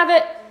versions have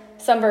it,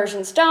 some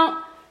versions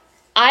don't.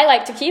 I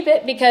like to keep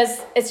it because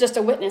it's just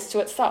a witness to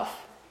itself.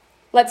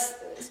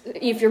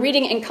 If you're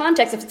reading it in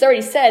context, if it's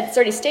already said, it's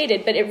already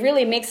stated, but it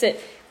really makes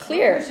it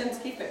clear. What versions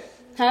keep it?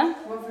 Huh?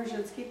 What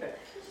versions keep it?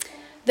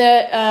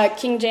 The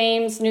King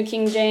James, New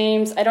King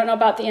James. I don't know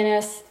about the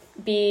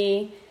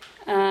NSB.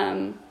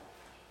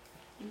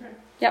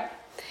 Yep.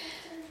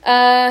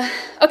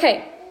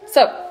 Okay,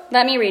 so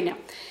let me read now.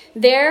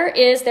 There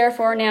is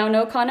therefore now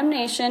no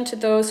condemnation to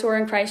those who are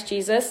in Christ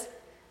Jesus,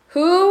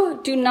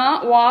 who do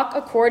not walk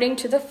according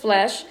to the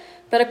flesh,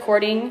 but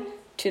according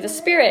to the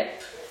Spirit.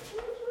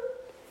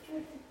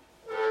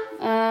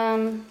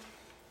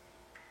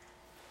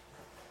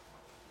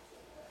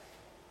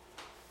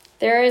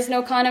 There is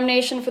no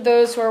condemnation for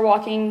those who are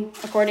walking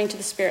according to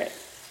the Spirit.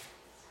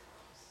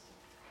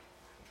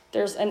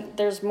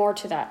 There's more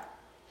to that.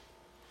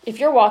 If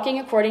you're walking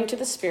according to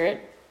the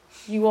Spirit,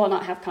 you will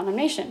not have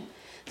condemnation.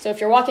 So if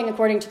you're walking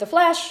according to the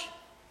flesh,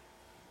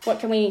 what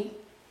can we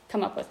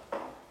come up with?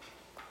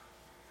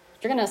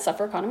 You're going to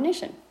suffer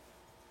condemnation.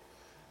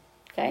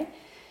 Okay?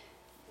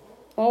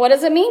 Well, what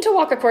does it mean to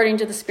walk according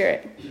to the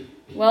Spirit?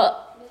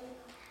 Well,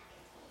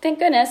 thank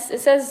goodness, it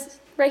says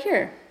right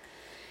here.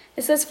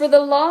 It says, "For the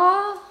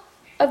law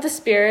of the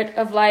Spirit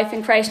of life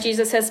in Christ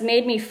Jesus has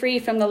made me free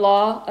from the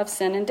law of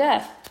sin and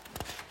death."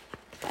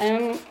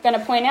 I'm going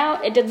to point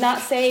out, it did not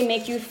say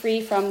make you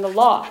free from the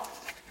law.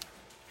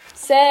 It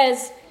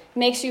says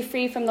makes you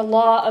free from the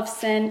law of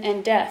sin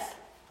and death.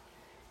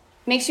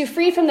 Makes you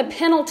free from the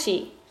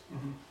penalty.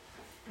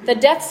 The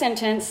death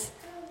sentence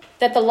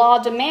that the law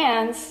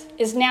demands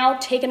is now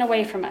taken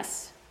away from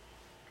us.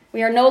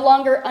 We are no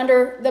longer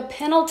under the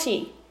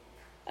penalty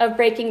of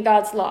breaking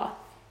God's law.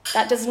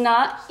 That does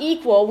not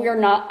equal we are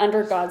not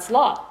under God's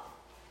law.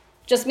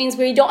 Just means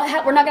we're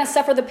not going to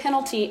suffer the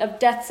penalty of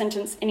death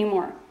sentence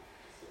anymore.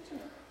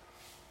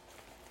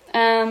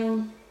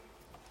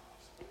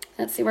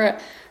 Let's see, we're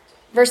at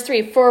verse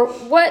 3. "For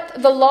what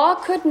the law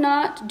could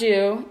not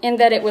do in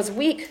that it was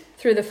weak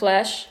through the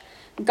flesh,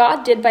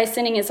 God did by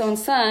sending his own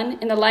Son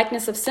in the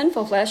likeness of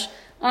sinful flesh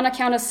on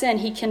account of sin.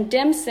 He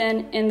condemned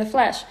sin in the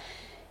flesh."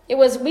 It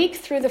was weak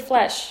through the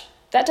flesh.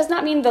 That does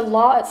not mean the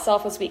law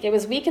itself was weak. It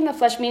was weak in the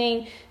flesh,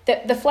 meaning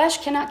that the flesh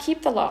cannot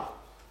keep the law.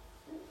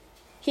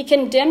 He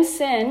condemned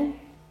sin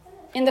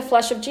in the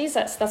flesh of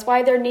Jesus. That's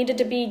why there needed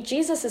to be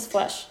Jesus'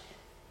 flesh,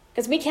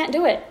 because we can't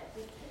do it.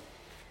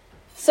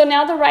 So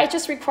now the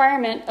righteous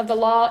requirement of the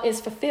law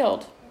is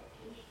fulfilled.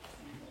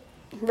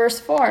 Verse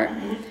 4,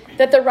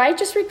 "That the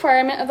righteous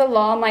requirement of the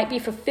law might be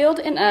fulfilled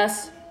in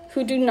us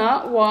who do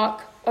not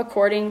walk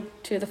according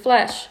to the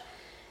flesh."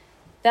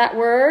 That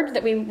word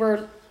that we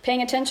were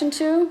paying attention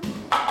to,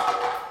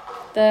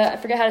 I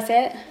forget how to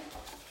say it.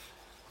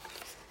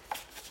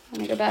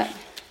 Let me go back.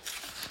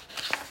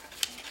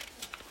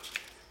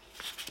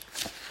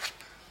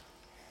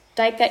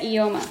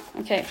 Dikaioma.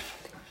 Okay.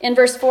 In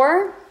verse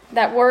 4,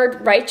 that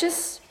word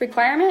righteous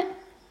requirement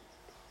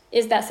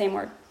is that same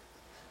word.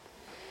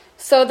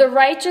 So the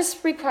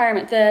righteous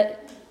requirement, the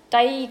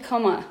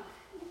daikoma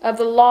of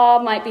the law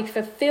might be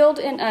fulfilled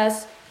in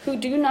us who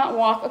do not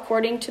walk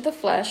according to the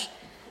flesh,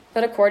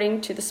 but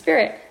according to the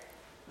Spirit.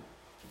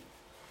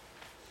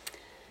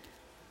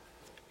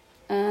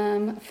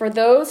 For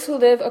those who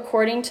live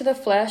according to the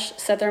flesh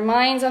set their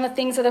minds on the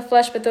things of the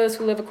flesh, but those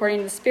who live according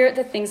to the Spirit,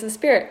 the things of the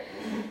Spirit.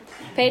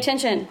 Pay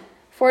attention.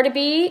 "For to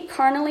be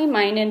carnally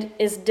minded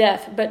is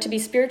death, but to be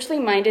spiritually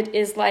minded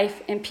is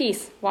life and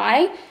peace."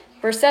 Why?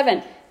 Verse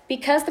 7,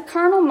 "Because the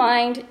carnal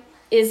mind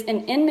is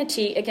an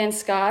enmity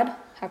against God."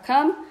 How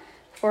come?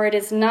 "For it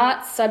is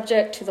not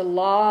subject to the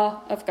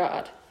law of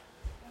God,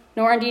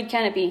 nor indeed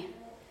can it be.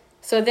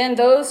 So then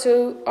those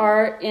who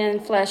are in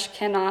flesh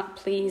cannot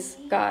please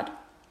God."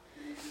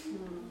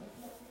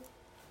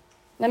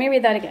 Let me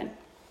read that again.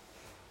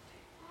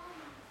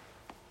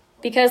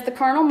 Because the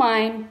carnal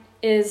mind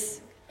is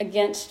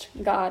against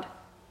God.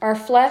 Our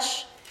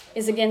flesh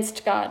is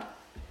against God.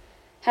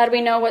 How do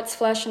we know what's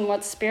flesh and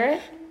what's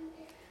spirit?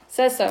 It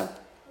says so.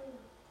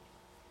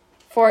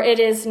 "For it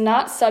is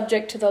not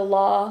subject to the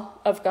law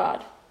of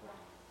God."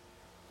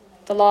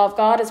 The law of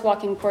God is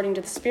walking according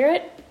to the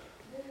Spirit.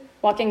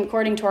 Walking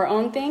according to our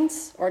own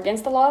things or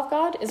against the law of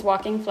God is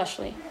walking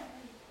fleshly.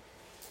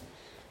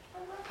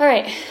 All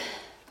right.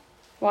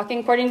 Walking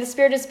according to the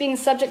Spirit is being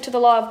subject to the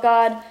law of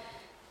God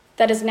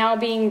that is now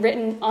being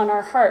written on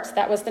our hearts.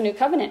 That was the new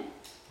covenant.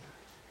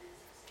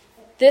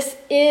 This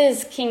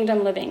is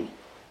kingdom living.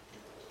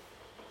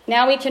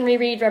 Now we can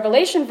reread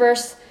Revelation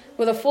verse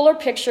with a fuller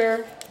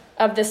picture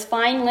of this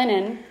fine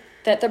linen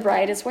that the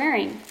bride is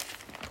wearing.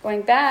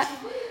 Going back,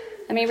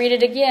 let me read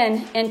it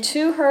again. "And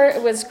to her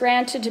it was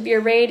granted to be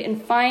arrayed in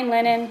fine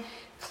linen,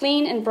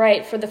 clean and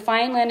bright, for the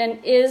fine linen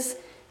is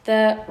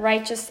the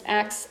righteous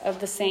acts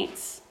of the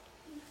saints."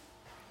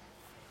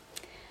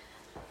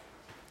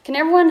 Can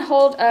everyone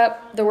hold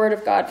up the Word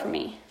of God for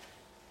me?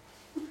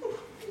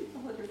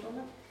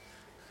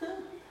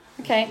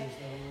 Okay.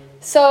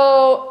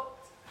 So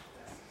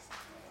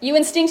you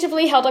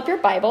instinctively held up your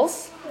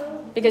Bibles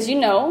because you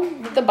know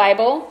that the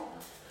Bible,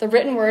 the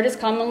written word, is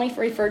commonly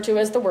referred to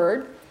as the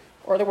Word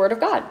or the Word of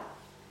God.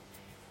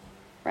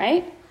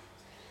 Right?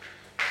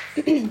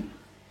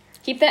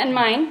 Keep that in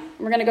mind.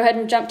 We're going to go ahead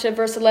and jump to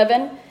verse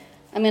 11.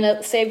 I'm going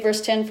to save verse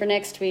 10 for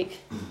next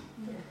week.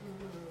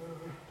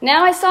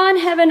 "Now I saw in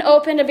heaven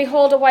open, and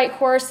behold, a white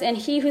horse, and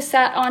he who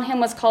sat on him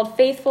was called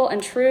Faithful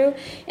and True,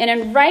 and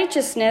in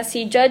righteousness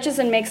he judges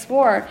and makes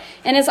war.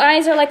 And his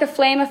eyes are like a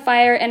flame of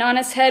fire, and on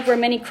his head were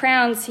many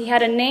crowns. He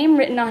had a name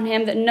written on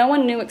him that no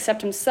one knew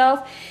except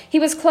himself. He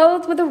was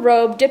clothed with a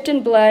robe dipped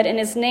in blood, and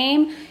his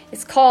name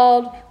is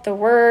called the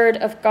Word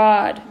of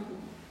God."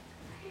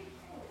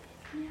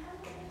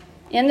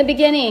 In the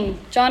beginning,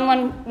 John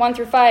 1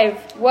 through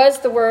 5, was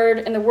the Word,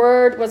 and the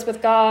Word was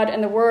with God,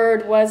 and the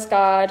Word was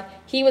God.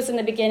 He was in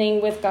the beginning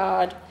with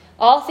God.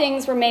 All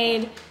things were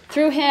made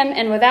through him,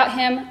 and without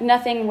him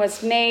nothing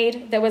was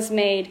made that was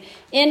made.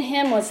 In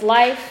him was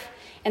life,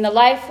 and the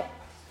life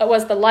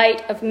was the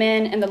light of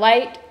men, and the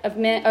light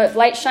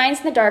shines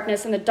in the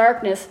darkness, and the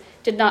darkness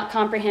did not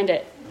comprehend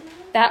it.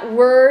 That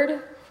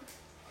word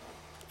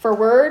for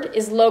word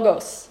is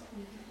logos.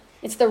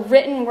 It's the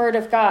written word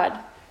of God.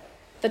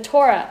 The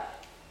Torah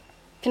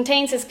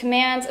contains his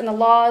commands and the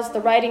laws,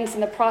 the writings,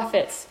 and the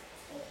prophets.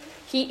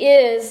 He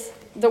is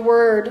the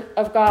word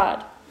of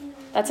God.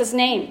 That's his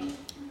name.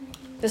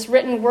 This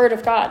written word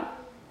of God.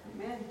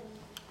 Amen.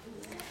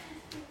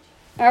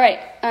 All right.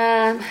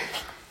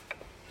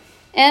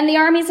 And the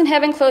armies in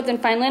heaven, clothed in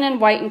fine linen,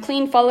 white and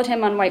clean, followed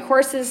him on white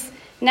horses.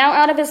 Now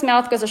out of his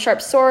mouth goes a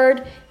sharp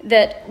sword,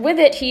 that with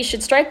it he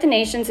should strike the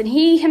nations, and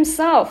he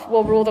himself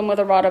will rule them with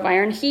a rod of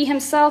iron. He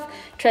himself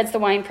treads the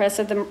winepress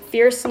of the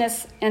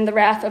fierceness and the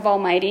wrath of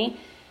Almighty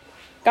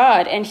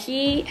God. And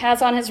he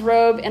has on his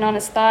robe and on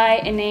his thigh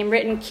a name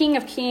written, King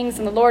of Kings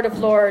and the Lord of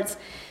Lords.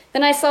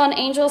 Then I saw an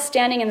angel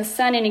standing in the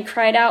sun, and he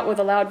cried out with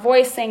a loud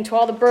voice, saying to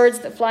all the birds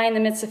that fly in the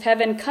midst of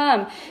heaven,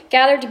 Come,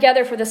 gather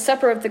together for the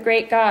supper of the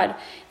great God,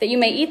 that you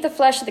may eat the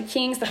flesh of the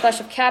kings, the flesh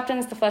of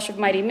captains, the flesh of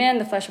mighty men,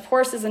 the flesh of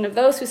horses, and of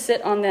those who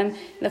sit on them,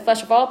 and the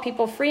flesh of all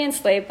people, free and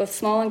slave, both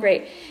small and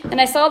great. And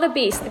I saw the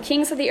beast, the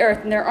kings of the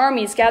earth, and their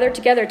armies gathered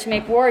together to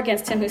make war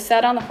against him who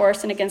sat on the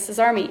horse and against his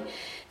army.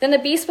 Then the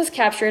beast was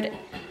captured,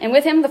 and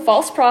with him the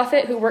false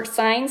prophet who worked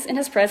signs in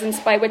his presence,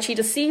 by which he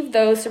deceived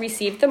those who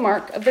received the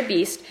mark of the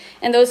beast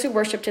and those who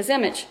worshipped his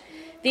image.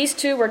 These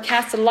two were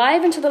cast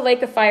alive into the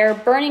lake of fire,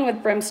 burning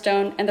with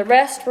brimstone, and the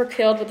rest were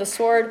killed with the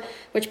sword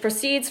which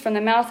proceeds from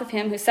the mouth of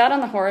him who sat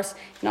on the horse,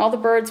 and all the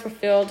birds were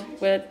filled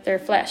with their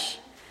flesh.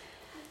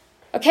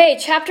 Okay,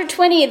 chapter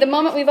 20, the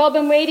moment we've all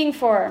been waiting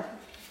for.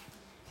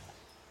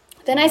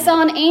 Then I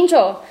saw an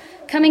angel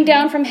coming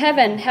down from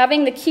heaven,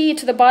 having the key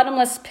to the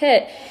bottomless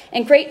pit,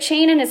 and great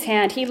chain in his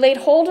hand. He laid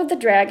hold of the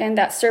dragon,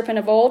 that serpent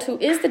of old, who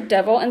is the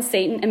devil and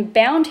Satan, and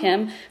bound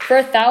him for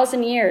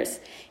 1,000 years.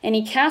 And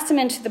he cast him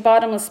into the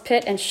bottomless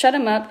pit and shut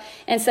him up,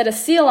 and set a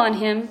seal on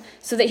him,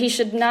 so that he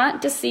should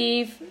not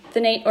deceive the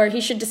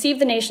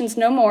nations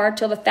no more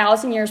till the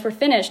 1,000 years were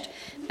finished.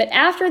 But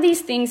after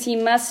these things he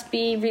must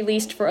be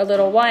released for a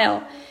little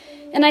while.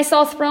 And I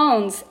saw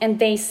thrones, and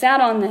they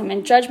sat on them,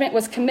 and judgment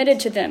was committed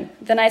to them.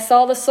 Then I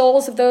saw the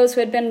souls of those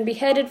who had been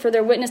beheaded for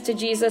their witness to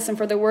Jesus and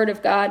for the word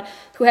of God,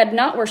 who had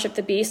not worshipped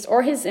the beast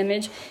or his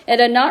image, and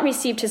had not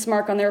received his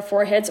mark on their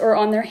foreheads or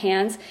on their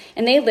hands,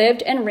 and they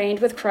lived and reigned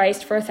with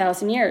Christ for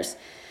 1,000 years.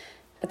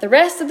 But the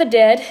rest of the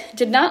dead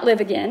did not live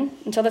again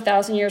until the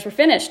 1,000 years were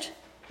finished.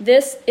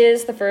 This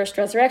is the first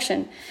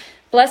resurrection.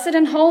 Blessed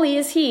and holy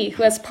is he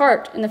who has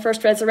part in the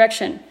first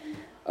resurrection.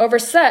 Over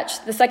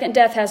such the second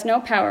death has no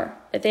power,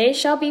 but they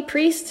shall be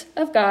priests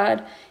of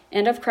God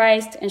and of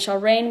Christ, and shall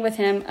reign with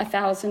him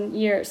 1,000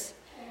 years.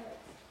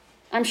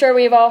 I'm sure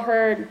we've all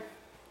heard,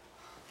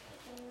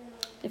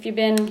 if you've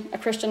been a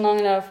Christian long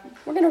enough,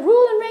 we're going to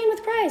rule and reign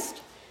with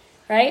Christ,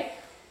 right?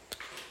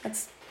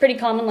 That's pretty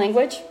common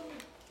language.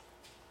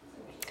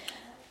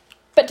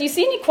 But do you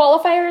see any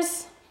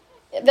qualifiers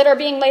that are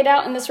being laid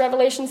out in this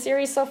Revelation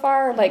series so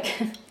far? Like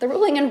the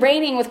ruling and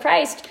reigning with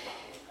Christ,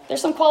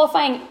 there's some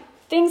qualifying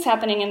things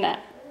happening in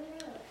that.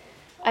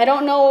 I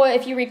don't know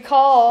if you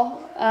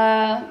recall,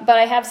 but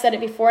I have said it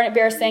before, and it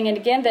bears saying it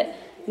again, that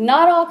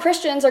not all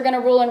Christians are going to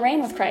rule and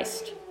reign with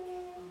Christ.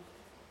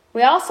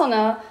 We also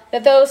know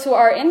that those who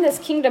are in this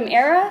kingdom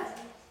era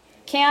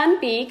can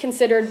be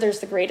considered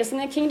there's the greatest in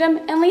the kingdom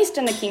and least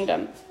in the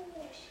kingdom.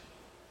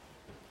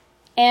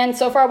 And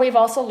so far we've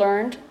also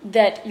learned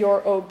that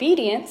your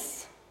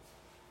obedience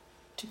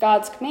to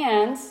God's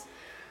commands,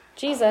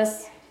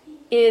 Jesus,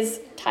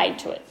 is tied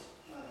to it.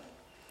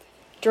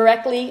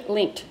 Directly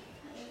linked.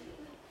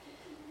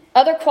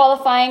 Other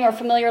qualifying or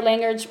familiar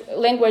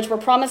language were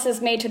promises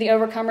made to the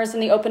overcomers in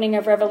the opening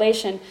of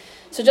Revelation.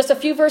 So just a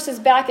few verses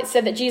back, it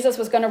said that Jesus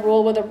was going to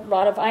rule with a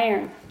rod of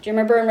iron. Do you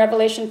remember in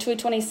Revelation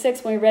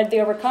 2:26 when we read the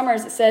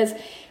overcomers, it says,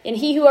 And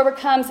he who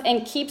overcomes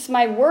and keeps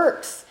my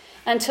works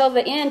until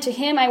the end, to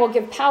him I will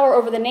give power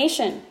over the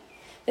nation.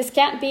 This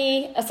can't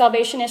be a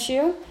salvation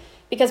issue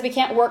because we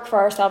can't work for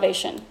our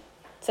salvation.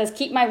 It says,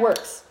 keep my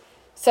works.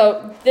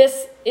 So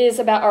this is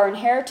about our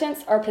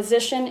inheritance, our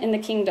position in the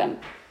kingdom,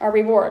 our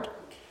reward.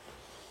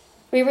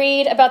 We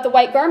read about the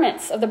white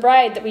garments of the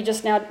bride that we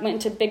just now went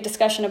into big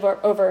discussion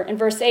over in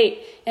verse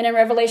 8. And in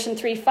Revelation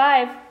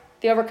 3:5,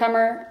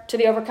 to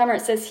the overcomer,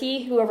 it says,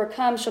 He who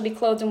overcomes shall be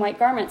clothed in white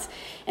garments,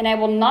 and I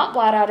will not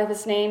blot out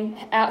his name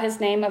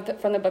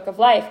from the book of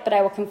life, but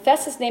I will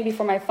confess his name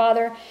before my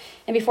Father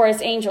and before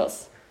his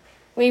angels.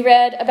 We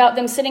read about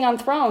them sitting on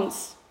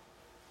thrones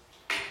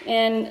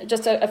in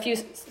just a few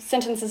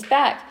sentences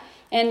back.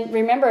 And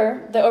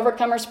remember, the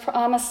overcomer's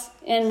promise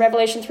in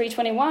Revelation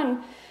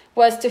 3:21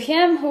 was, To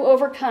him who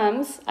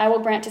overcomes, I will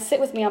grant to sit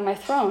with me on my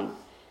throne,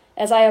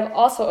 as I have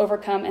also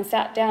overcome and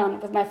sat down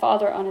with my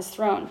Father on his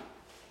throne.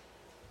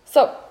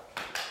 So,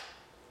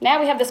 now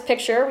we have this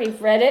picture,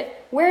 we've read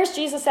it. Where is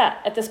Jesus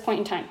at this point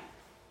in time?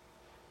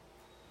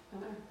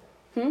 On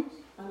earth.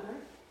 On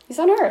earth. He's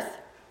on earth.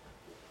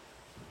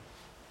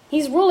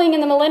 He's ruling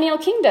in the millennial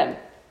kingdom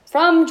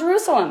from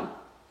Jerusalem.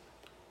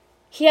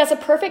 He has a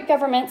perfect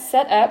government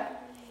set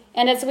up,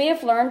 and as we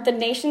have learned, the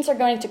nations are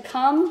going to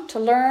come to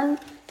learn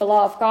the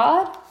law of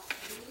God,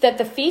 that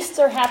the feasts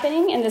are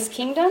happening in this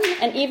kingdom,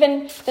 and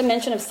even the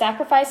mention of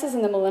sacrifices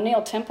in the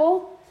millennial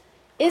temple.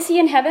 Is he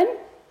in heaven?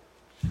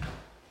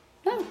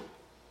 No.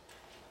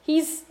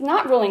 He's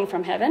not ruling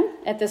from heaven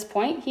at this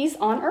point. He's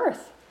on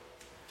earth.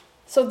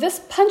 So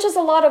this punches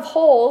a lot of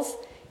holes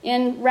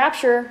in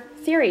rapture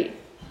theory,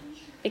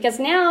 because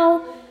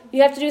now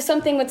you have to do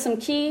something with some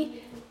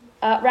key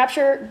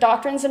rapture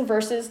doctrines and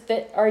verses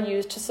that are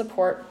used to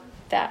support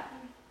that.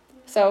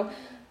 So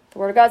the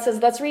Word of God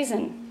says, let's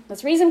reason.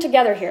 Let's reason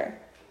together here.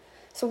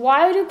 So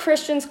why do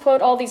Christians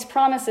quote all these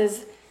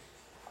promises,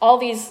 all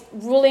these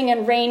ruling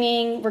and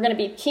reigning, we're going to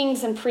be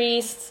kings and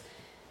priests,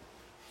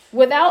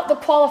 without the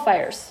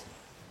qualifiers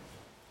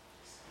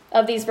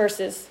of these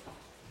verses?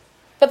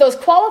 But those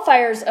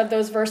qualifiers of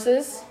those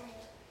verses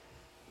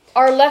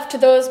are left to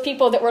those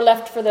people that were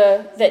left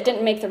that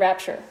didn't make the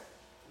rapture.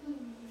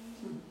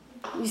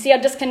 You see how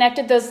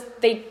disconnected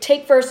they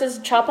take verses,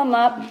 chop them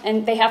up,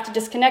 and they have to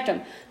disconnect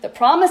them. The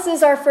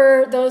promises are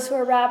for those who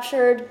are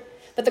raptured,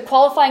 but the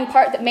qualifying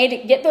part that made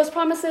it get those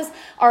promises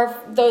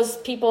are those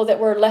people that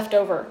were left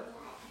over.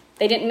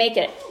 They didn't make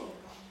it.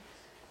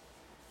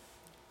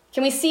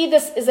 Can we see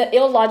this is an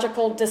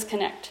illogical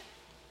disconnect?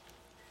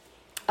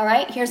 All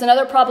right, here's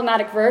another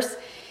problematic verse,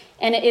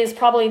 and it is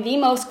probably the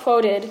most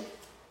quoted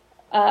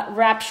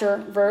rapture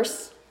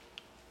verse.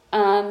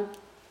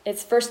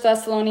 It's 1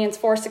 Thessalonians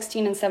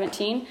 4:16 and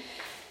 17.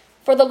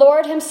 For the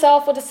Lord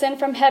himself will descend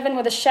from heaven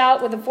with a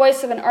shout, with the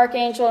voice of an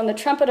archangel and the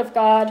trumpet of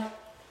God,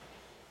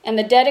 and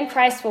the dead in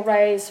Christ will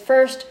rise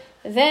first.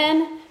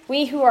 Then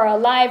we who are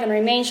alive and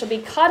remain shall be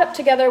caught up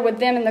together with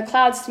them in the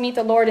clouds to meet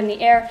the Lord in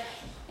the air.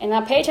 And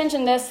now pay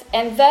attention to this.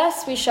 And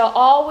thus we shall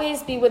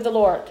always be with the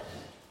Lord.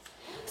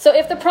 So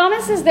if the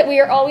promise is that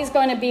we are always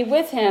going to be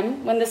with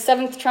him when the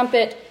seventh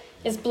trumpet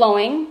is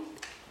blowing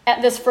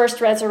at this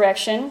first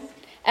resurrection,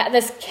 at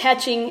this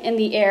catching in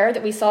the air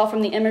that we saw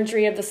from the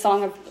imagery of the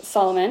Song of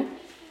Solomon,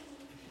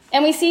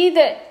 and we see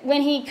that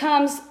when he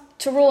comes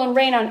to rule and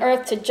reign on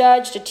earth, to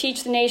judge, to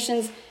teach the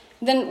nations,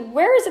 then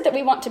where is it that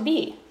we want to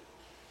be?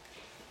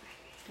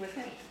 With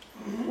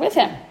him. With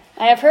him.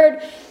 I have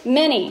heard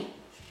many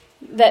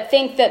that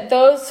think that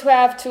those who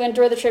have to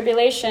endure the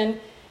tribulation,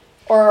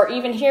 or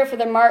even here for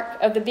the mark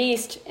of the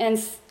beast and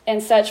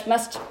such,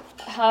 must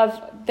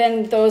have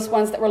been those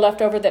ones that were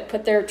left over that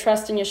put their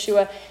trust in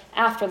Yeshua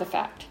after the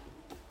fact,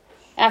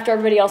 after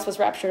everybody else was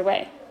raptured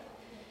away.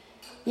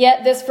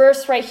 Yet this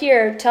verse right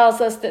here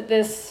tells us that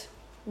this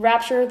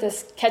rapture,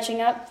 this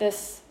catching up,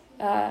 this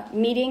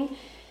meeting,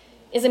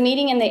 is a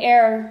meeting in the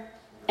air,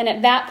 and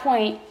at that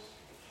point,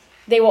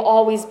 they will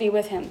always be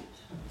with him.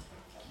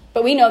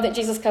 But we know that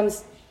Jesus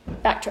comes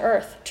back to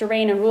earth to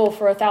reign and rule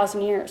for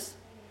 1,000 years.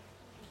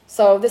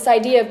 So this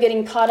idea of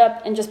getting caught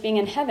up and just being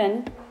in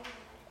heaven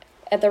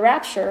at the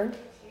rapture,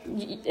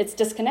 it's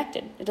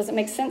disconnected. It doesn't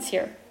make sense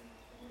here.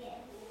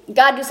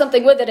 God do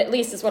something with it, at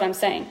least, is what I'm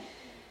saying.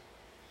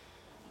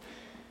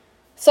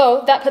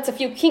 So that puts a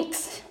few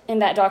kinks in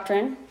that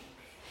doctrine.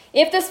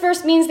 If this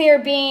verse means they are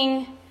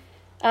being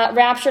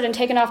raptured and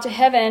taken off to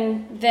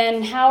heaven,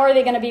 then how are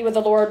they going to be with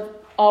the Lord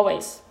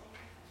always?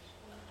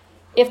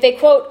 If they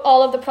quote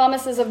all of the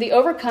promises of the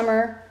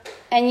overcomer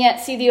and yet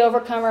see the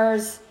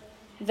overcomers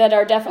that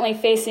are definitely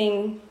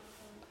facing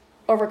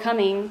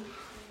overcoming,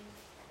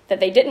 that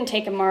they didn't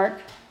take a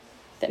mark,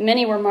 that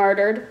many were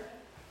martyred,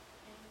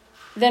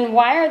 then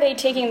why are they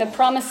taking the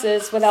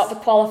promises without the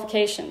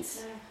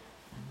qualifications?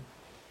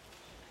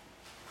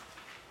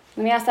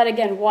 Let me ask that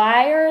again.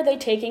 Why are they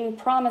taking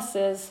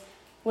promises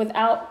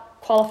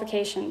without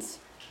qualifications?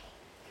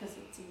 Because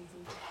it's easy.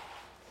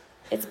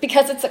 It's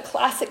because it's a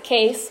classic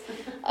case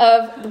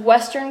of the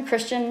Western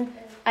Christian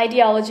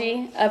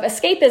ideology of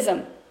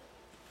escapism.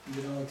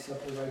 You don't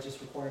accept the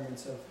righteous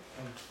requirements of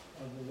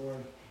the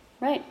Lord.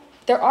 Right.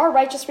 There are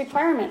righteous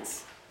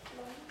requirements.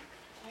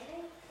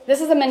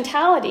 This is a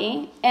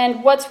mentality,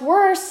 and what's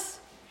worse,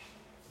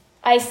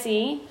 I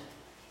think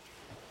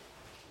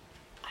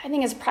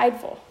is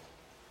prideful.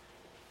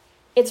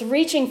 It's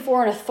reaching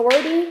for an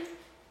authority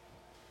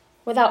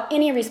without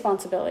any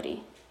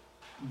responsibility.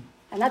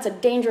 And that's a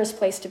dangerous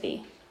place to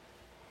be.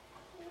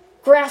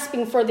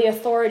 Grasping for the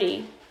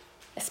authority,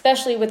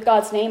 especially with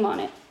God's name on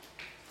it,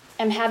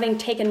 and having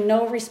taken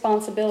no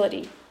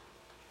responsibility.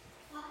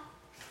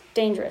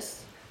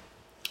 Dangerous.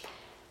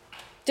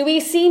 Do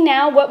we see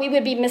now what we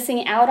would be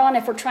missing out on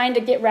if we're trying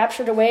to get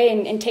raptured away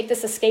and take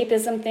this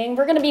escapism thing?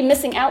 We're going to be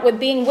missing out with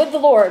being with the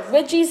Lord,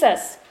 with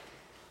Jesus.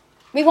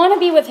 We want to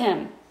be with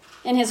him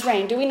in his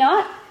reign, do we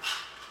not?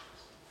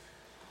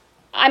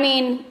 I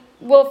mean,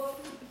 we'll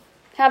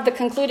have the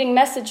concluding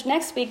message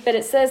next week, but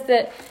it says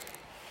that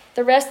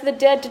the rest of the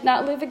dead did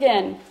not live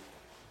again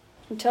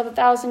until the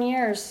 1,000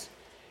 years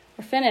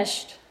were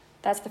finished.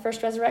 That's the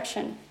first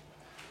resurrection.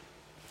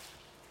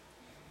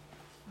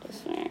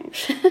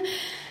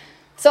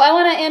 So I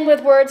want to end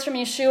with words from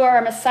Yeshua,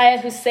 our Messiah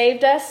who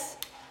saved us,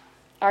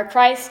 our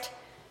Christ,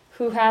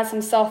 who has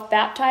himself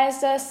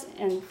baptized us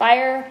in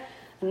fire,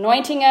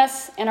 anointing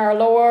us, and our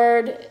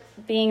Lord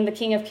being the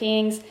King of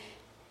Kings.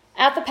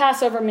 At the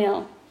Passover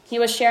meal, he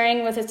was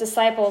sharing with his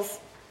disciples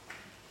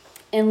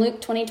in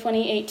Luke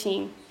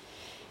 20:18.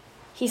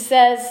 He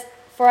says,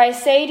 "For I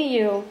say to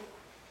you,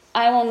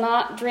 I will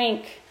not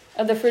drink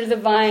of the fruit of the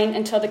vine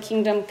until the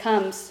kingdom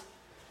comes."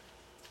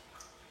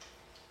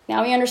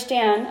 Now we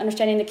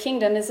understanding the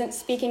kingdom isn't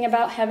speaking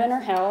about heaven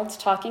or hell. It's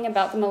talking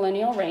about the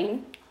millennial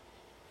reign.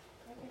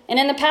 And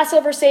in the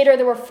Passover Seder,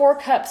 there were 4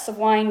 cups of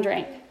wine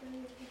drank.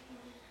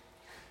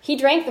 He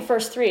drank the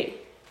first 3.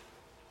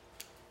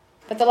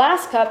 But the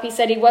last cup, he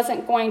said he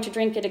wasn't going to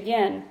drink it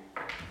again.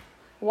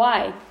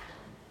 Why?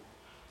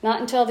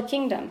 Not until the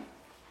kingdom.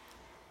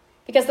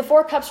 Because the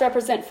 4 cups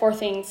represent 4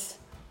 things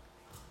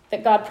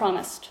that God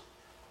promised.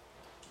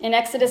 In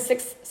Exodus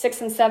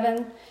 6 and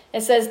 7,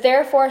 it says,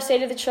 "Therefore say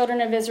to the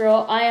children of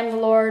Israel, I am the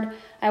Lord.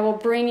 I will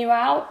bring you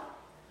out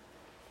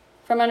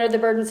from under the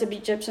burdens of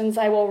Egyptians.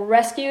 I will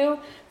rescue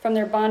from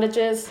their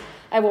bondages.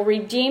 I will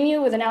redeem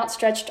you with an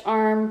outstretched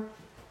arm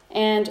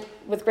and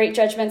with great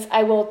judgments.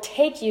 I will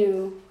take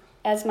you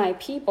as my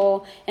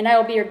people, and I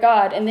will be your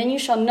God. And then you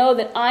shall know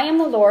that I am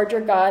the Lord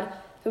your God,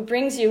 who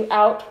brings you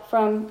out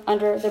from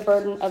under the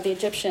burden of the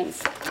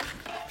Egyptians."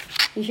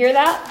 You hear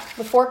that?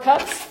 The 4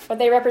 cups, what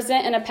they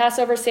represent in a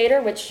Passover Seder,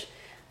 which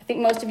I think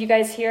most of you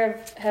guys here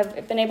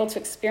have been able to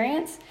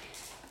experience.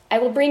 I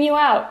will bring you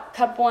out,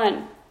 cup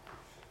 1.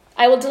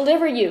 I will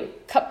deliver you,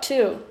 cup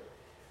 2.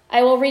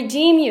 I will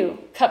redeem you,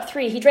 cup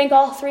 3. He drank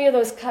all 3 of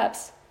those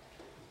cups.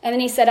 And then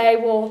he said,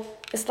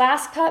 this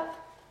last cup,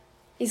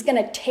 he's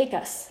going to take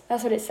us.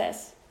 That's what it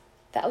says.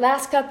 That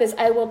last cup is,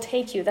 I will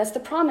take you. That's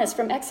the promise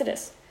from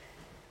Exodus.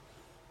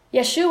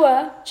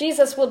 Yeshua,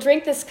 Jesus, will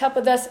drink this cup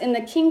with us in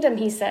the kingdom,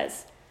 he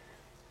says.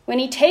 When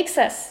he takes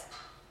us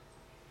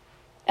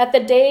at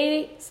the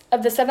day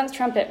of the 7th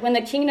trumpet, when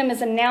the kingdom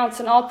is announced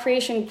and all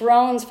creation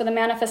groans for the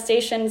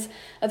manifestations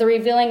of the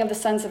revealing of the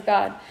sons of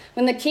God.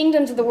 When the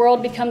kingdoms of the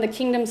world become the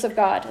kingdoms of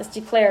God, as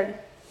declared.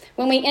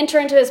 When we enter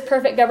into his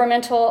perfect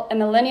governmental and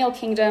millennial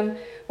kingdom,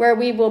 where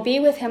we will be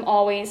with him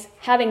always,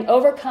 having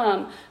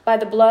overcome by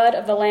the blood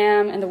of the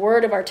Lamb and the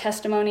word of our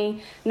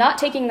testimony, not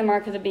taking the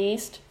mark of the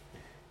beast,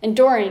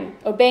 enduring,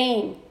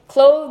 obeying,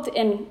 clothed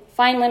in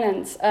fine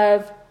linens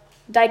of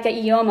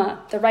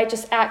dikaioma, the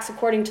righteous acts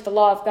according to the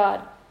law of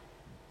God.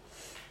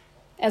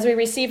 As we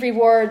receive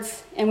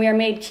rewards and we are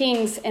made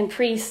kings and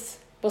priests,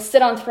 we'll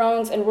sit on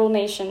thrones and rule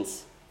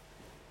nations,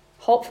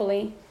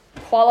 hopefully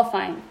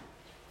qualifying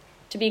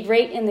to be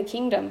great in the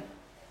kingdom.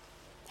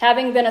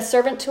 Having been a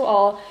servant to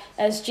all,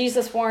 as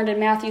Jesus warned in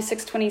Matthew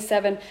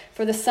 6:27,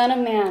 for the Son of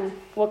Man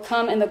will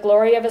come in the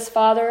glory of his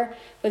Father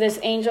with his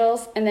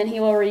angels, and then he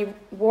will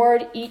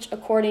reward each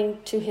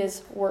according to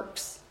his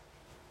works.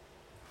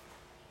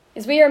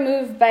 As we are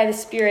moved by the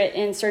Spirit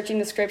in searching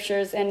the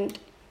Scriptures, and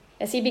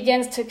as he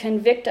begins to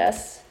convict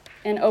us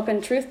and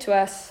open truth to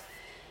us,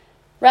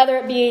 rather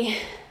it be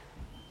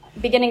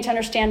beginning to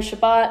understand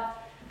Shabbat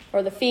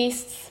or the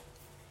feasts,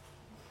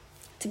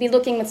 to be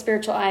looking with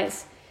spiritual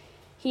eyes.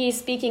 He is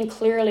speaking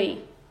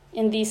clearly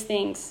in these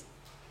things.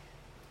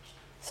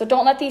 So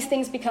don't let these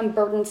things become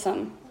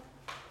burdensome,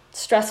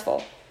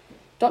 stressful.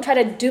 Don't try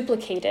to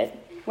duplicate it.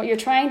 What you're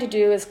trying to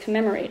do is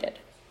commemorate it.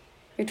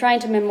 You're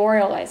trying to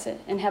memorialize it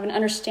and have an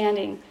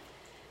understanding,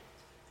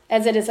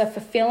 as it is a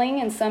fulfilling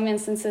in some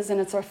instances and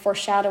it's a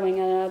foreshadowing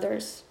in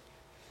others.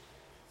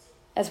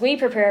 As we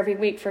prepare every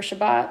week for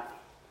Shabbat,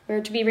 we're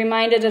to be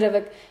reminded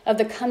of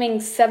the coming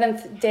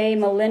 7th-day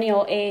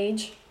millennial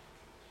age,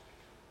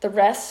 the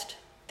rest,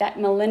 that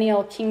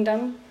millennial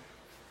kingdom.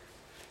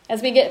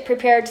 As we get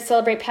prepared to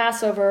celebrate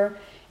Passover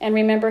and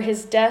remember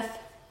his death,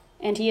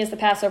 and he is the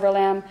Passover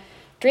lamb,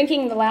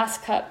 drinking the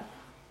last cup,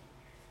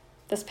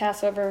 this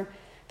Passover,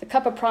 the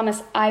cup of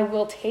promise, I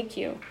will take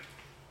you.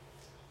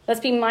 Let's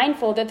be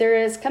mindful that there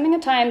is coming a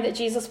time that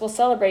Jesus will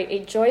celebrate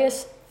a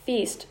joyous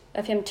feast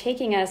of him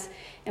taking us,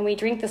 and we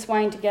drink this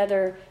wine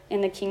together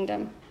in the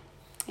kingdom.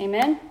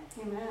 Amen?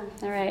 Amen.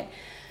 All right.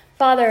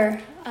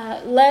 Father,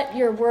 let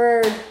your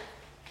word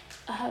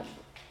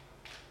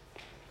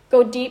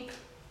go deep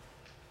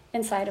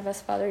inside of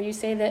us, Father. You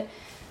say that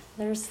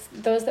there's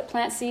those that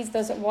plant seeds,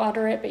 those that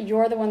water it, but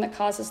you're the one that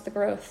causes the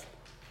growth.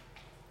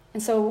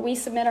 And so we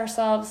submit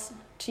ourselves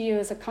to you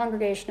as a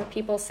congregation of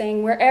people,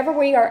 saying wherever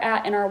we are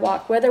at in our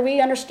walk, whether we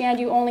understand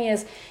you only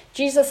as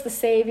Jesus the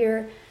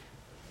Savior,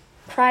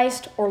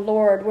 Christ, or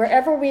Lord,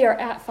 wherever we are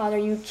at, Father,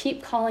 you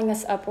keep calling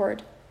us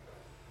upward.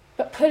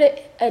 But put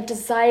a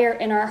desire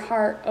in our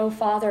heart, oh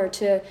Father,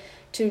 to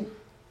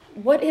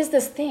what is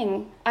this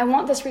thing? I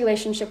want this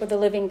relationship with the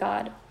living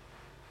God.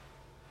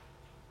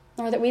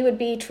 Or that we would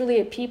be truly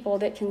a people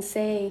that can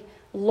say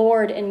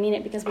Lord and mean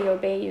it because we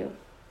obey you.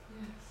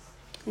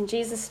 Yes. In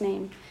Jesus'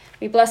 name.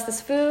 We bless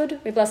this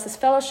food. We bless this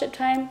fellowship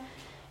time.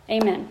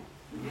 Amen.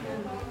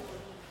 Amen.